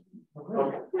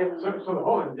 Okay. So the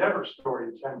whole Endeavor story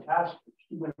is fantastic,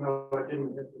 even though it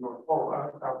didn't hit the North Pole,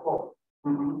 South Pole.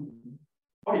 Mm-hmm.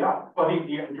 Oh yeah, well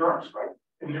the endurance, right?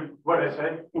 What did I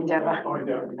say? Endeavor. Oh,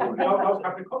 Endeavor. That was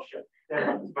Captain Cook's ship.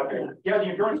 Yeah, but yeah, the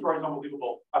endurance story is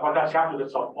unbelievable. But that's after the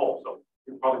South Pole, so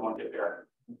you probably want to get there.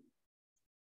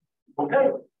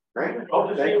 Okay. Great.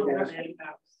 Hope to see you.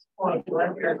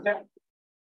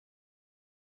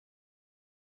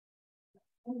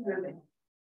 Really?